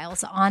clinical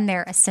trials on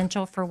their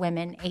Essential for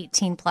Women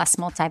 18 Plus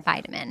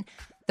multivitamin.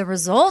 The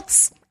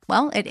results?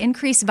 Well, it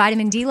increased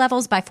vitamin D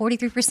levels by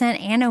 43%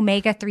 and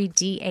omega-3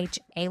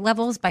 DHA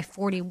levels by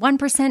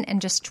 41% in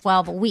just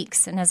 12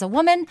 weeks. And as a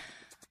woman,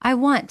 I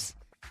want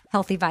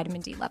healthy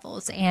vitamin D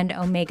levels and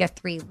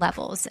omega-3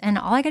 levels. And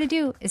all I got to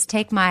do is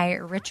take my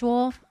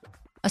Ritual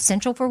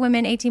Essential for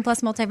Women 18 Plus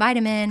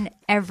multivitamin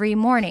every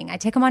morning. I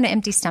take them on an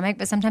empty stomach,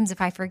 but sometimes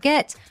if I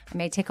forget, I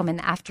may take them in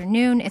the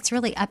afternoon. It's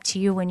really up to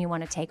you when you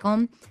want to take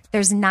them.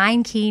 There's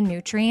 9 key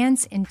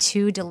nutrients in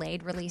 2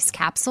 delayed release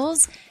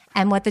capsules.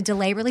 And what the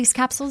delayed release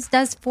capsules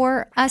does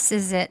for us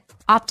is it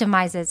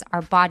optimizes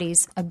our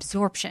body's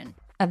absorption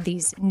of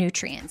these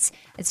nutrients.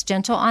 It's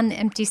gentle on the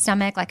empty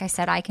stomach. Like I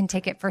said, I can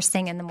take it first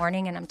thing in the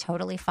morning and I'm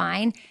totally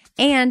fine.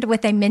 And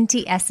with a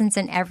minty essence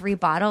in every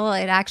bottle,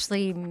 it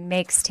actually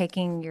makes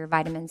taking your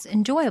vitamins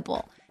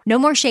enjoyable. No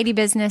more shady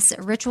business.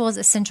 Ritual's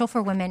Essential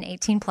for Women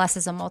 18 Plus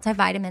is a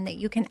multivitamin that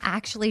you can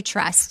actually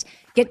trust.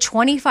 Get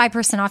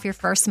 25% off your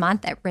first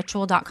month at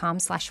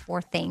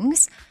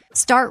ritual.com/4things.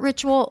 Start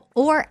Ritual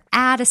or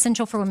add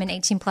Essential for Women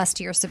 18 Plus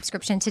to your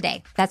subscription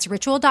today. That's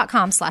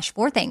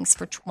ritual.com/4things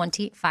for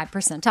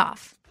 25%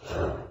 off.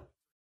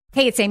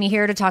 Hey, it's Amy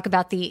here to talk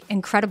about the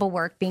incredible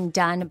work being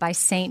done by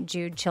St.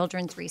 Jude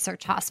Children's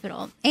Research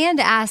Hospital and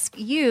to ask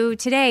you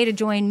today to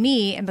join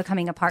me in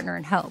becoming a partner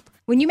in hope.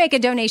 When you make a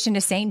donation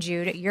to St.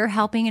 Jude, you're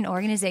helping an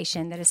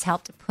organization that has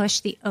helped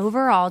push the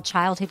overall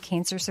childhood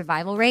cancer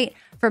survival rate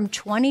from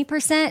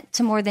 20%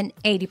 to more than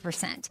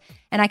 80%.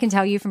 And I can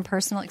tell you from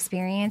personal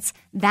experience,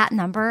 that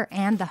number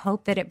and the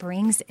hope that it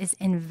brings is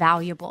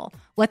invaluable.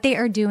 What they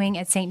are doing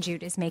at St.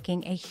 Jude is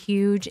making a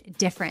huge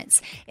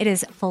difference. It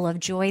is full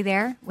of joy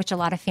there, which a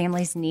lot of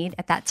families need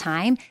at that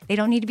time. They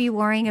don't need to be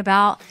worrying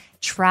about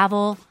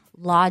travel,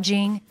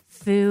 lodging,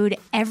 food.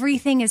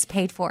 Everything is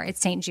paid for at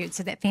St. Jude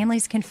so that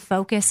families can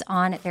focus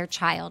on their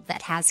child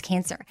that has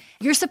cancer.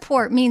 Your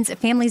support means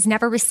families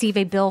never receive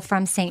a bill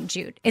from St.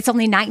 Jude. It's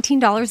only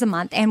 $19 a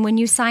month, and when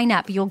you sign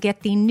up, you'll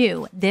get the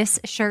new This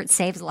Shirt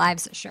Saves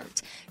Lives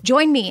shirt.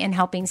 Join me in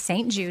helping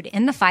St. Jude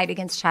in the fight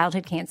against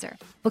childhood cancer.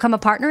 Become a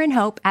partner in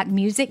hope at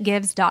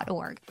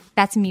musicgives.org.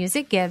 That's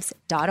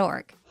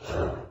musicgives.org.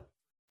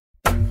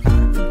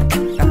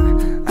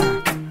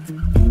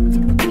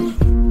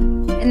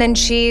 And then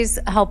she's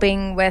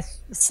helping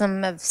with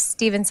some of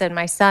Stevenson,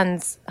 my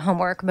son's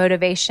homework,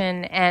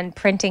 motivation, and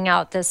printing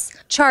out this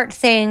chart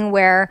thing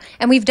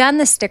and we've done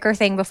the sticker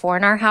thing before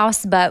in our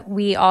house, but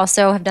we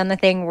also have done the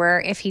thing where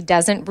if he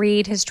doesn't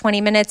read his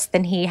 20 minutes,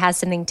 then he has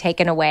something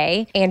taken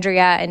away.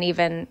 Andrea and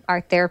even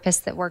our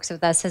therapist that works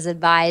with us has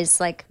advised,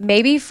 like,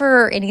 maybe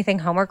for anything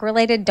homework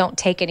related, don't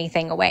take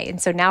anything away.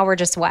 And so now we're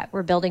just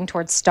we're building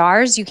towards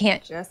stars. You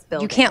can't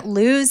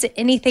lose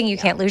anything. You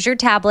can't lose your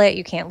tablet.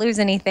 You can't lose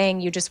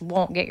anything. You just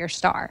won't get your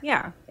star.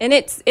 Yeah. And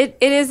it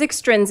is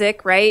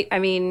extrinsic, right? I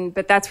mean,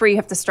 but that's where you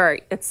have to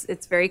start.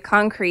 It's very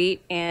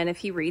concrete. And if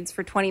he reads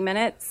for 20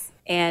 minutes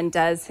and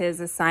does his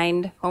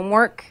assigned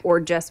homework or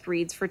just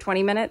reads for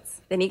 20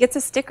 minutes, then he gets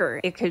a sticker.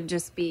 It could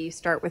just be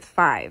start with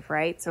 5,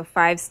 right? So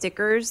 5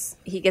 stickers.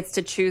 He gets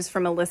to choose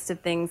from a list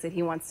of things that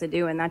he wants to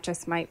do. And that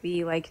just might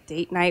be like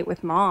date night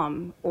with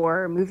mom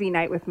or movie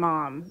night with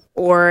mom,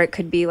 or it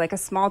could be like a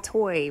small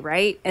toy,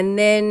 right? And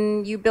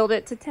then you build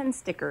it to 10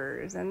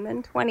 stickers and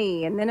then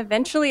 20. And then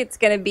eventually it's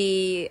going to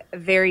be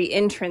very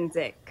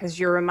intrinsic because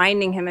you're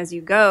reminding him as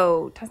you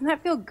go, doesn't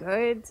that feel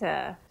good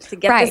to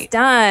get this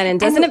done? And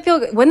doesn't it feel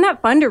good? Wouldn't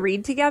that fun to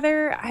read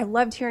together? I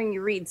loved hearing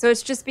you read. So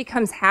it just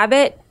becomes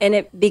habit, and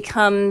it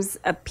becomes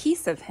a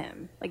piece of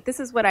him. Like, this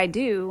is what I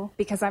do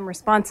because I'm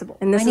responsible.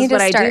 And this is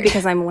what I do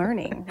because I'm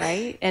learning,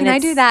 right? And I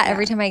do that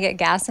every time I get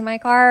gas in my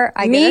car.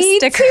 I get a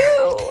sticker.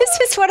 Too.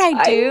 This is what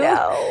I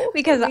do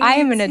because I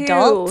am an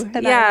adult.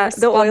 And I'm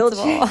the oil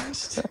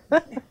change.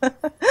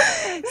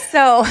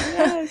 So...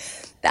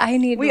 Yes.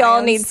 We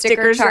all need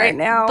stickers chart. Right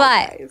now.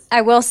 But guys,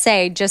 I will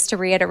say, just to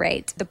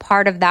reiterate, the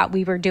part of that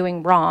we were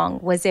doing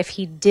wrong was if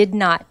he did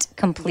not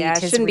complete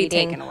his reading, be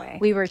taken away.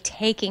 We were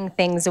taking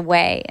things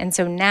away. And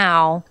so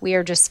now we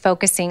are just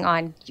focusing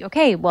on,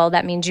 okay, well,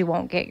 that means you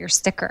won't get your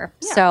sticker.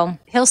 Yeah. So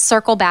he'll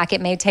circle back. It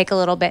may take a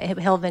little bit.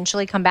 He'll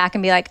eventually come back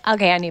and be like,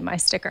 okay, I need my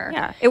sticker.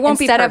 Yeah, it won't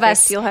be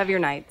perfect. You'll have your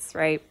nights,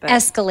 right? But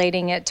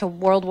escalating it to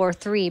World War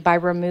III by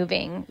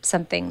removing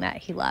something that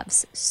he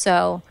loves.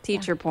 So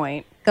teacher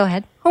point. Go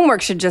ahead.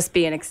 Homework should just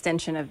be an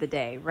extension of the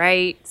day,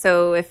 right?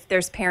 So if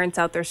there's parents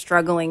out there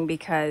struggling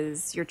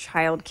because your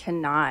child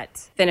cannot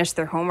finish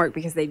their homework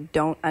because they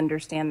don't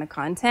understand the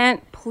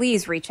content,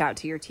 please reach out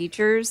to your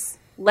teachers.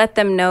 Let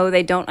them know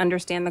they don't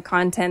understand the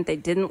content, they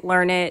didn't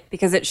learn it,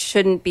 because it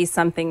shouldn't be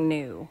something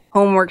new.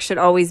 Homework should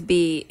always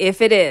be,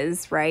 if it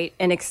is, right,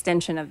 an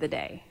extension of the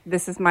day.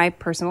 This is my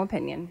personal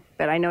opinion,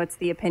 but I know it's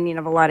the opinion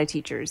of a lot of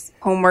teachers.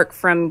 Homework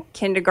from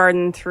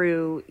kindergarten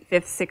through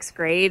 5th, 6th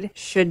grade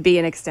should be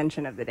an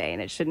extension of the day,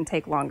 and it shouldn't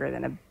take longer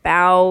than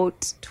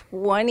about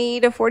 20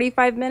 to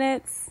 45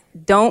 minutes.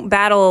 Don't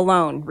battle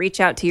alone. Reach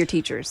out to your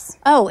teachers.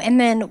 Oh, and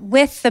then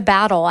with the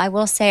battle, I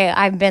will say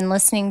I've been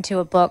listening to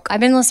a book. I've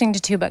been listening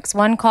to 2 books.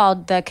 One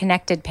called The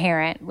Connected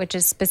Parent, which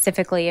is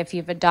specifically if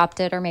you've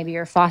adopted or maybe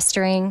you're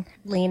fostering,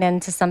 lean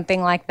into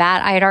something like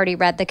that. I had already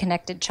read The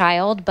Connected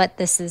Child, but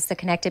this is The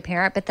Connected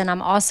Parent. But then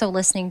I'm also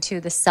listening to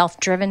The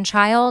Self-Driven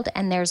Child,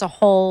 and there's a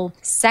whole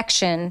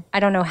section, I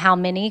don't know how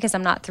many because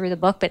I'm not through the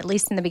book, but at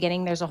least in the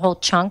beginning, there's a whole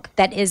chunk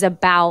that is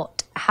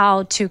about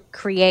how to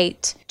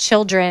create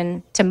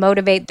children to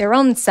motivate their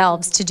own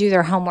selves to do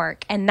their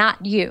homework and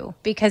not you.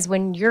 Because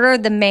when you're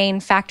the main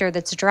factor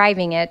that's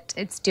driving it,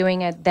 it's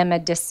doing them a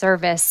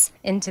disservice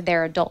into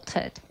their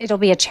adulthood. It'll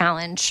be a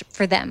challenge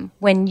for them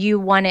when you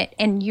want it,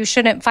 and you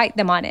shouldn't fight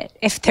them on it.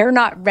 If they're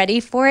not ready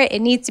for it,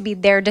 it needs to be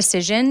their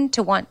decision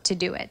to want to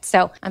do it.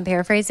 So I'm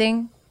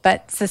paraphrasing,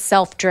 but it's a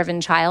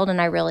self-driven child, and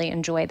I really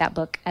enjoy that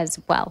book as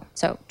well.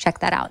 So check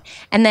that out.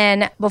 And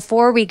then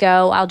before we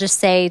go, I'll just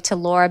say to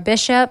Laura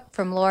Bishop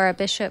from Laura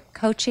Bishop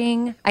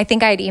Coaching, I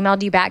think I had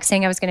emailed you back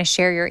saying I was going to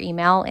share your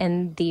email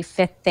in the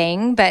 5th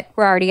thing, but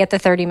we're already at the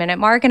 30-minute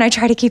mark, and I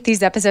try to keep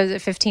these episodes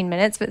at 15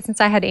 minutes, but since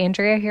I had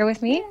Andrea here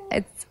with me,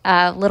 it's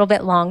a little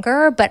bit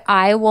longer, but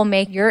I will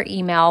make your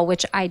email,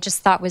 which I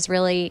just thought was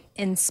really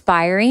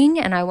inspiring,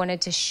 and I wanted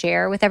to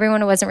share with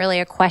everyone. It wasn't really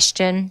a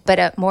question,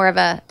 but more of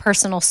a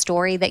personal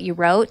story that you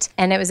wrote,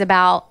 and it was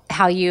about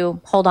how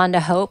you hold on to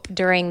hope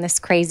during this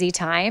crazy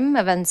time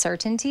of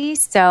uncertainty.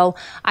 So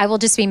I will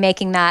just be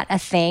making that a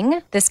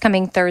thing this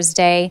coming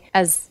Thursday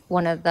as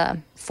one of the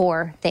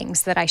 4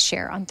 things that I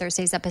share on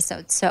Thursday's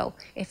episode. So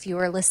if you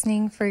are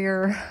listening for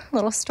your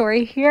little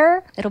story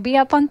here, it'll be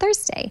up on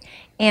Thursday.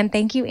 And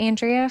thank you,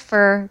 Andrea,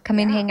 for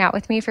coming and hang out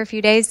with me for a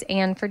few days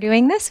and for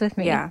doing this with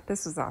me. Yeah,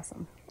 this was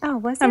awesome. Oh,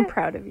 was I'm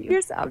proud of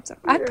you.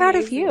 I'm proud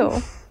of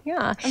you.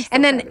 Yeah.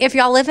 And then if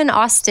y'all live in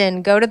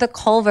Austin, go to the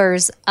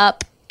Culvers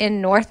up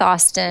in North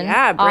Austin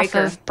off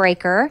of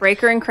Breaker.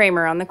 Breaker and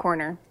Kramer on the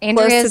corner,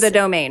 close to the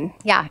Domain.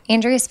 Yeah.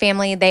 Andrea's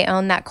family, they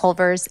own that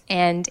Culvers,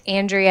 and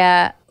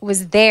Andrea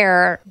was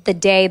there the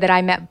day that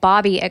I met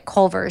Bobby at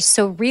Culver's.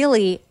 So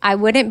really, I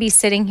wouldn't be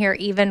sitting here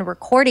even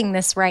recording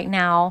this right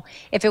now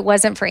if it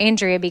wasn't for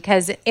Andrea,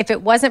 because if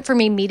it wasn't for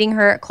me meeting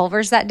her at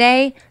Culver's that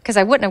day, because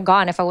I wouldn't have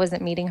gone if I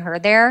wasn't meeting her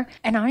there.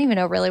 And I don't even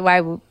know really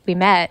why we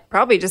met.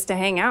 Probably just to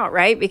hang out,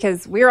 right?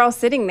 Because we were all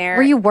sitting there.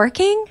 Were you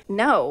working?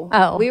 No.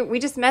 Oh. We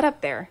just met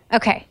up there.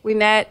 Okay. We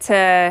met to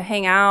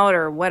hang out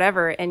or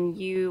whatever, and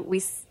you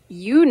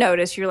you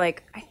noticed, you're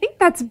like, I think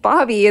that's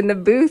Bobby in the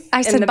booth.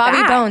 I said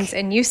Bobby Bones,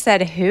 and you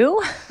said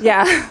who?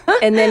 Yeah.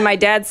 And then my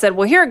dad said,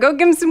 well, here, go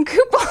give him some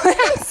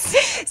coupons.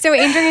 So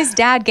Andrea's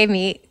dad gave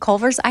me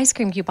Culver's ice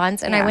cream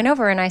coupons, and I went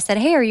over and I said,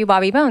 hey, are you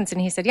Bobby Bones? And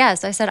he said,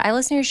 yes. I said, I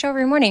listen to your show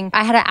every morning.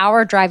 I had an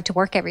hour drive to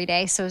work every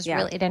day, so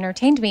it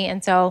entertained me.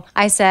 And so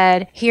I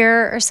said,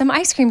 here are some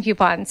ice cream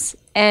coupons.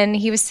 And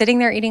he was sitting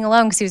there eating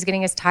alone because he was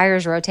getting his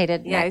tires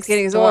rotated. Yeah, he's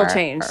getting his oil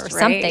changed or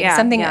something, right?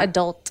 something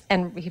adult,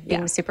 and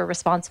being super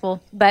responsible.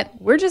 But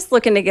we're just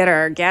looking to get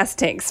our gas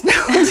tanks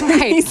filled.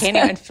 Right, can't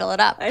even fill it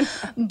up.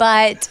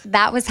 But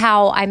that was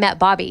how I met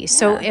Bobby.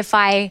 So if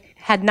I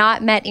had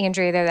not met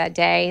Andrea there that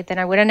day, then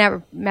I would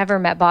have never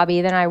met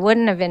Bobby. Then I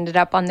wouldn't have ended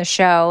up on the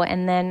show.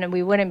 And then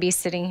we wouldn't be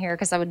sitting here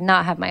because I would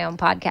not have my own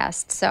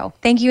podcast. So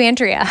thank you,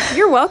 Andrea.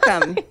 You're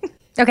welcome.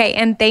 Okay,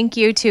 and thank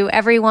you to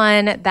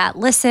everyone that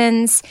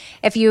listens.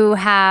 If you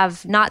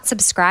have not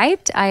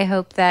subscribed, I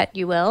hope that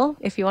you will.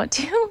 If you want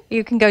to,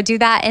 you can go do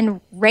that and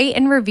rate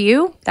and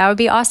review. That would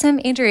be awesome.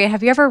 Andrea,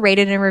 have you ever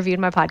rated and reviewed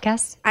my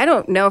podcast? I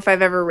don't know if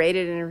I've ever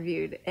rated and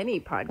reviewed any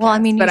podcast. Well, I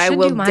mean, but I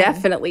will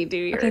definitely do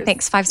yours. Okay,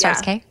 thanks. 5 stars,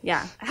 okay?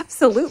 Yeah,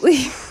 absolutely.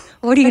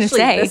 What are you going to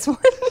say? This one.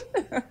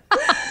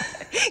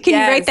 Can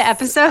you rate the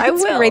episode? I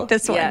will. Rate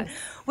this one. Yes.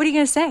 What are you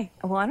going to say?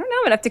 Well, I don't know.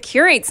 I'm going to have to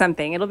curate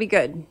something. It'll be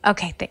good.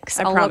 Okay, thanks.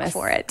 I I'll promise. look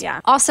for it.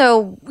 Yeah.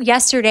 Also,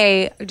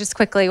 yesterday, just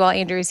quickly while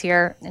Andrew's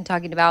here and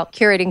talking about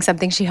curating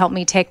something, she helped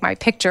me take my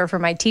picture for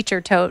my teacher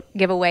tote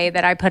giveaway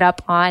that I put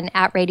up on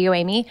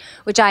 @RadioAmy,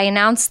 which I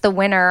announced the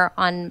winner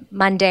on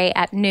Monday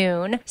at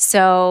noon.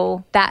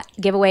 So that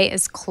giveaway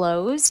is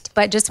closed.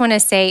 But just want to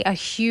say a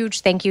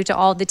huge thank you to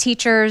all the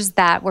teachers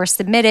that were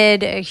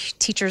submitted,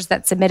 teachers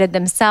that submitted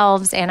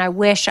themselves. And I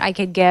wish I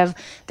could give,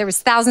 there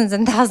was thousands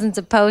and thousands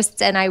of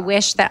posts, and I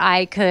wish that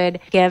I could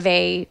give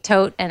a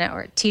tote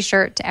or a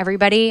t-shirt to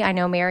everybody. I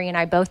know Mary and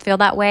I both feel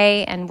that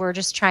way, and we're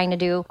just trying to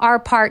do our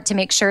part to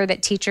make sure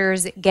that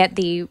teachers get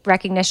the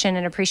recognition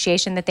and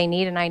appreciation that they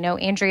need. And I know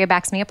Andrea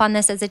backs me up on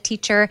this as a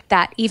teacher,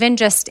 that even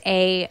just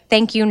a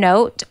thank you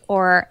note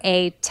or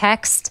a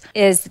text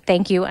is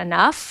thank you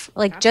enough.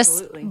 Like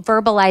Absolutely. Just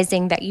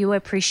verbalizing that you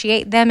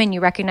appreciate them and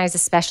you recognize,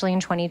 especially in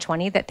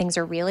 2020, that things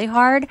are really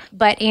hard.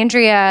 But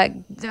Andrea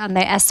on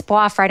the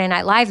Espoir Friday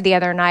Night Live the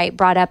other night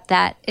brought up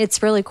that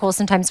it's really cool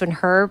sometimes when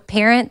her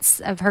parents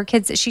of her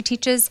kids that she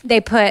teaches,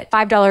 they put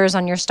 $5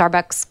 on your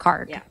Starbucks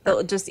card. Yeah,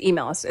 they'll just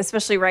email us,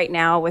 especially right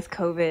now with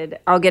COVID.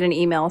 I'll get an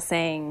email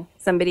saying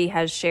somebody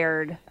has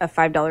shared a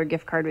 $5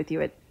 gift card with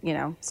you at,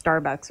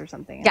 Starbucks or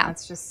something. And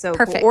that's just so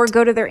perfect. Cool. Or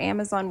go to their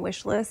Amazon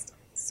wish list.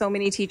 So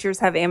many teachers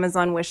have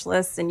Amazon wish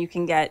lists, and you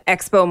can get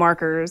Expo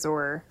markers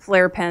or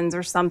Flair pens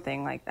or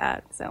something like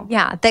that. So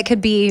yeah, that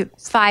could be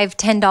 $5,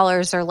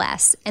 $10 or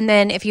less. And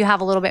then if you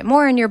have a little bit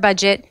more in your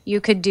budget, you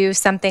could do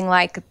something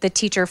like the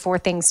Teacher 4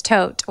 Things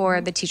tote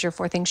or the Teacher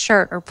 4 Things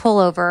shirt or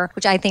pullover,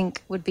 which I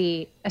think would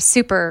be a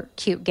super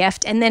cute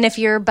gift. And then if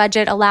your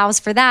budget allows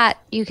for that,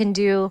 you can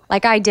do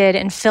like I did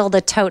and fill the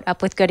tote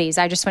up with goodies.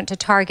 I just went to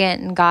Target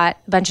and got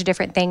a bunch of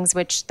different things,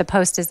 which the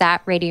post is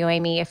at Radio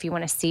Amy if you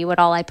want to see what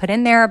all I put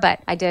in there.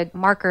 But I did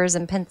markers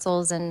and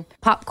pencils and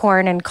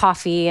popcorn and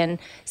coffee. And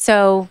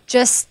so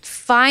just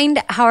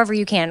find however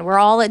you can. We're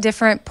all at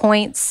different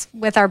points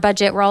with our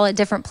budget. We're all at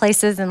different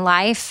places in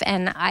life.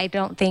 And I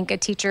don't think a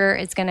teacher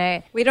is going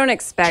to we don't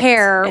expect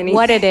care anything,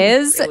 what it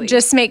is. Really.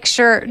 Just make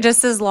sure,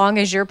 just as long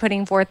as you're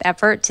putting forth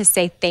effort to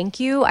say thank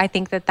you, I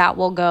think that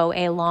will go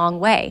a long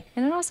way.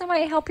 And it also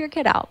might help your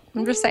kid out.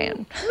 I'm just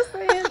saying.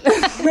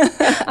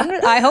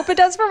 I hope it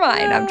does for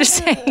mine. I'm just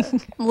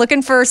saying. I'm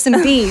looking for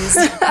some B's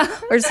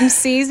or some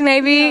C's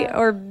maybe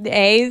or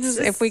A's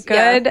if we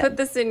could. Put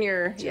this in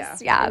your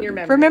in your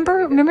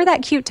memory. Remember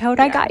that cute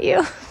tote I got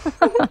you?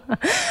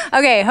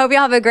 Okay, hope you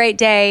all have a great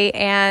day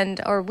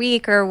or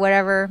week or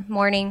whatever,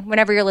 morning,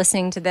 whenever you're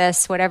listening to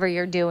this, whatever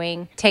you're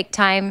doing. Take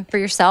time for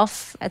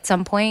yourself at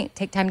some point.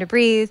 Take time to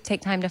breathe.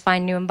 Take time to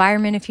find new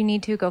environment if you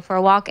need to. Go for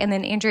a walk. And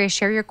then Andrea,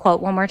 share your quote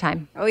one more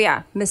time. Oh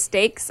yeah.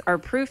 Mistakes are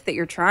proof that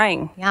you're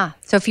trying. Yeah.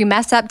 So if you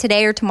mess up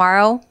today or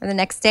tomorrow or the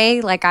next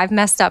day, like I've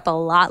messed up a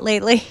lot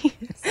lately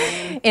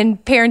in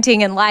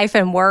parenting and life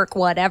and work,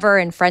 whatever,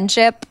 and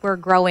friendship, we're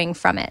growing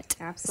from it.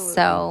 Absolutely.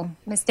 So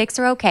mistakes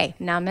are okay.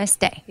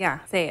 Namaste. Yeah.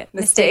 Say it.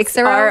 Mistakes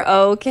are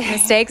okay.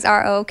 Mistakes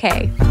are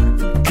okay.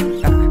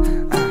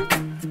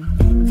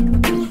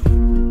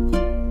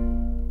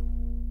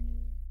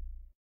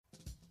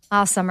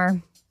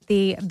 Summer,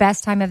 the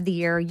best time of the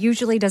year,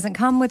 usually doesn't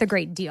come with a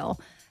great deal.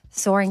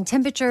 Soaring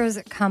temperatures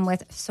come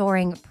with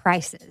soaring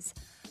prices.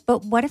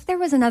 But what if there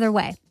was another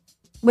way?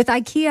 With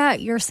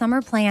IKEA, your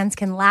summer plans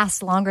can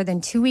last longer than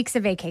 2 weeks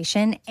of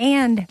vacation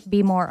and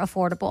be more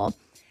affordable.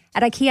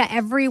 At IKEA,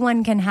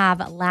 everyone can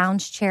have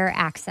lounge chair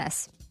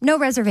access. No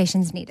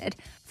reservations needed.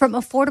 From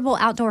affordable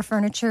outdoor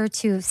furniture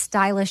to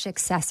stylish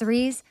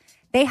accessories,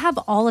 they have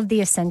all of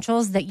the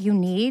essentials that you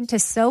need to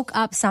soak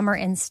up summer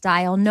in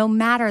style, no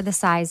matter the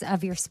size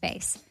of your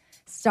space.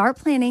 Start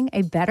planning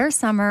a better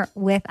summer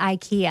with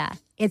IKEA.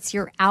 It's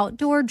your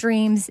outdoor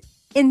dreams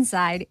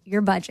inside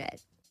your budget.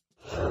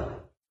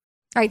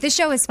 All right, this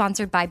show is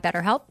sponsored by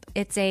BetterHelp.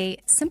 It's a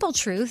simple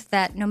truth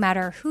that no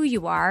matter who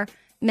you are,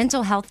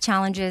 mental health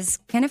challenges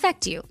can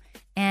affect you,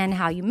 and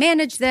how you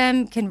manage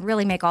them can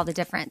really make all the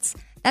difference.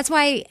 That's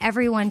why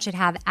everyone should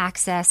have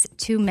access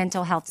to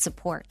mental health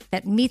support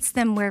that meets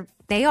them where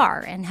they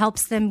are and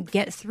helps them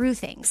get through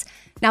things.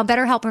 Now,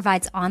 BetterHelp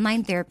provides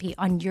online therapy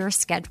on your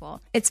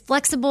schedule. It's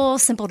flexible,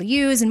 simple to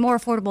use, and more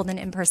affordable than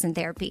in-person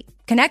therapy.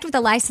 Connect with a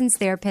licensed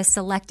therapist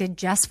selected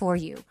just for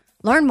you.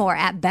 Learn more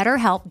at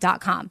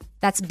BetterHelp.com.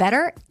 That's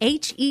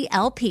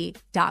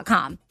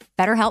BetterHelp.com.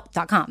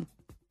 BetterHelp.com.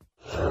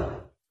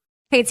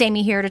 Hey, it's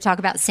Amy here to talk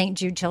about St.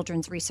 Jude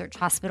Children's Research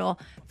Hospital.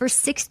 For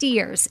 60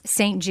 years,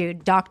 St.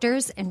 Jude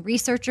doctors and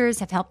researchers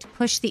have helped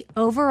push the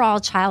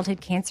overall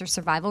childhood cancer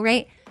survival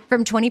rate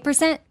from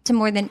 20% to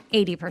more than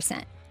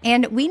 80%.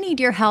 And we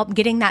need your help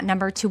getting that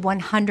number to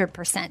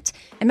 100%.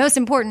 And most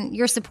important,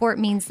 your support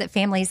means that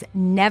families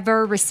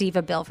never receive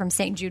a bill from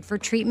St. Jude for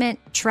treatment,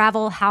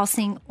 travel,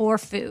 housing, or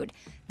food.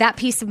 That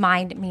peace of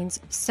mind means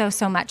so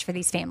much for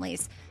these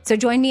families. So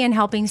join me in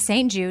helping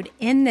St. Jude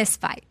in this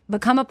fight.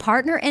 Become a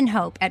partner in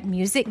hope at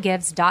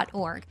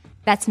musicgives.org.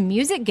 That's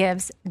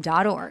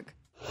musicgives.org.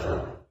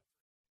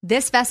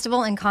 This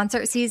festival and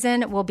concert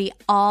season will be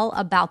all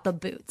about the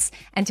boots,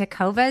 and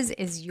Tecovas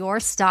is your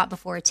stop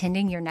before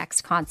attending your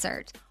next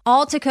concert.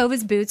 All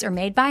Tecovas boots are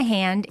made by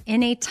hand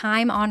in a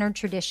time-honored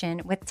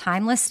tradition with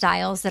timeless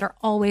styles that are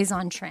always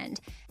on trend.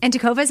 And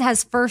Tecovas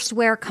has first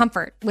wear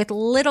comfort with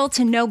little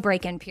to no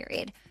break-in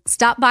period.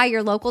 Stop by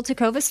your local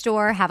Tecovas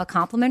store, have a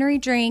complimentary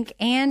drink,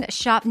 and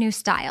shop new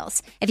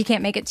styles. If you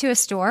can't make it to a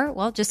store,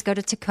 well, just go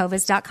to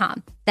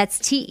tecovas.com. That's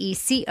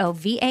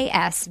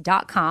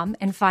Tecovas.com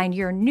and find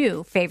your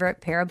new favorite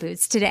pair of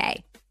boots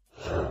today.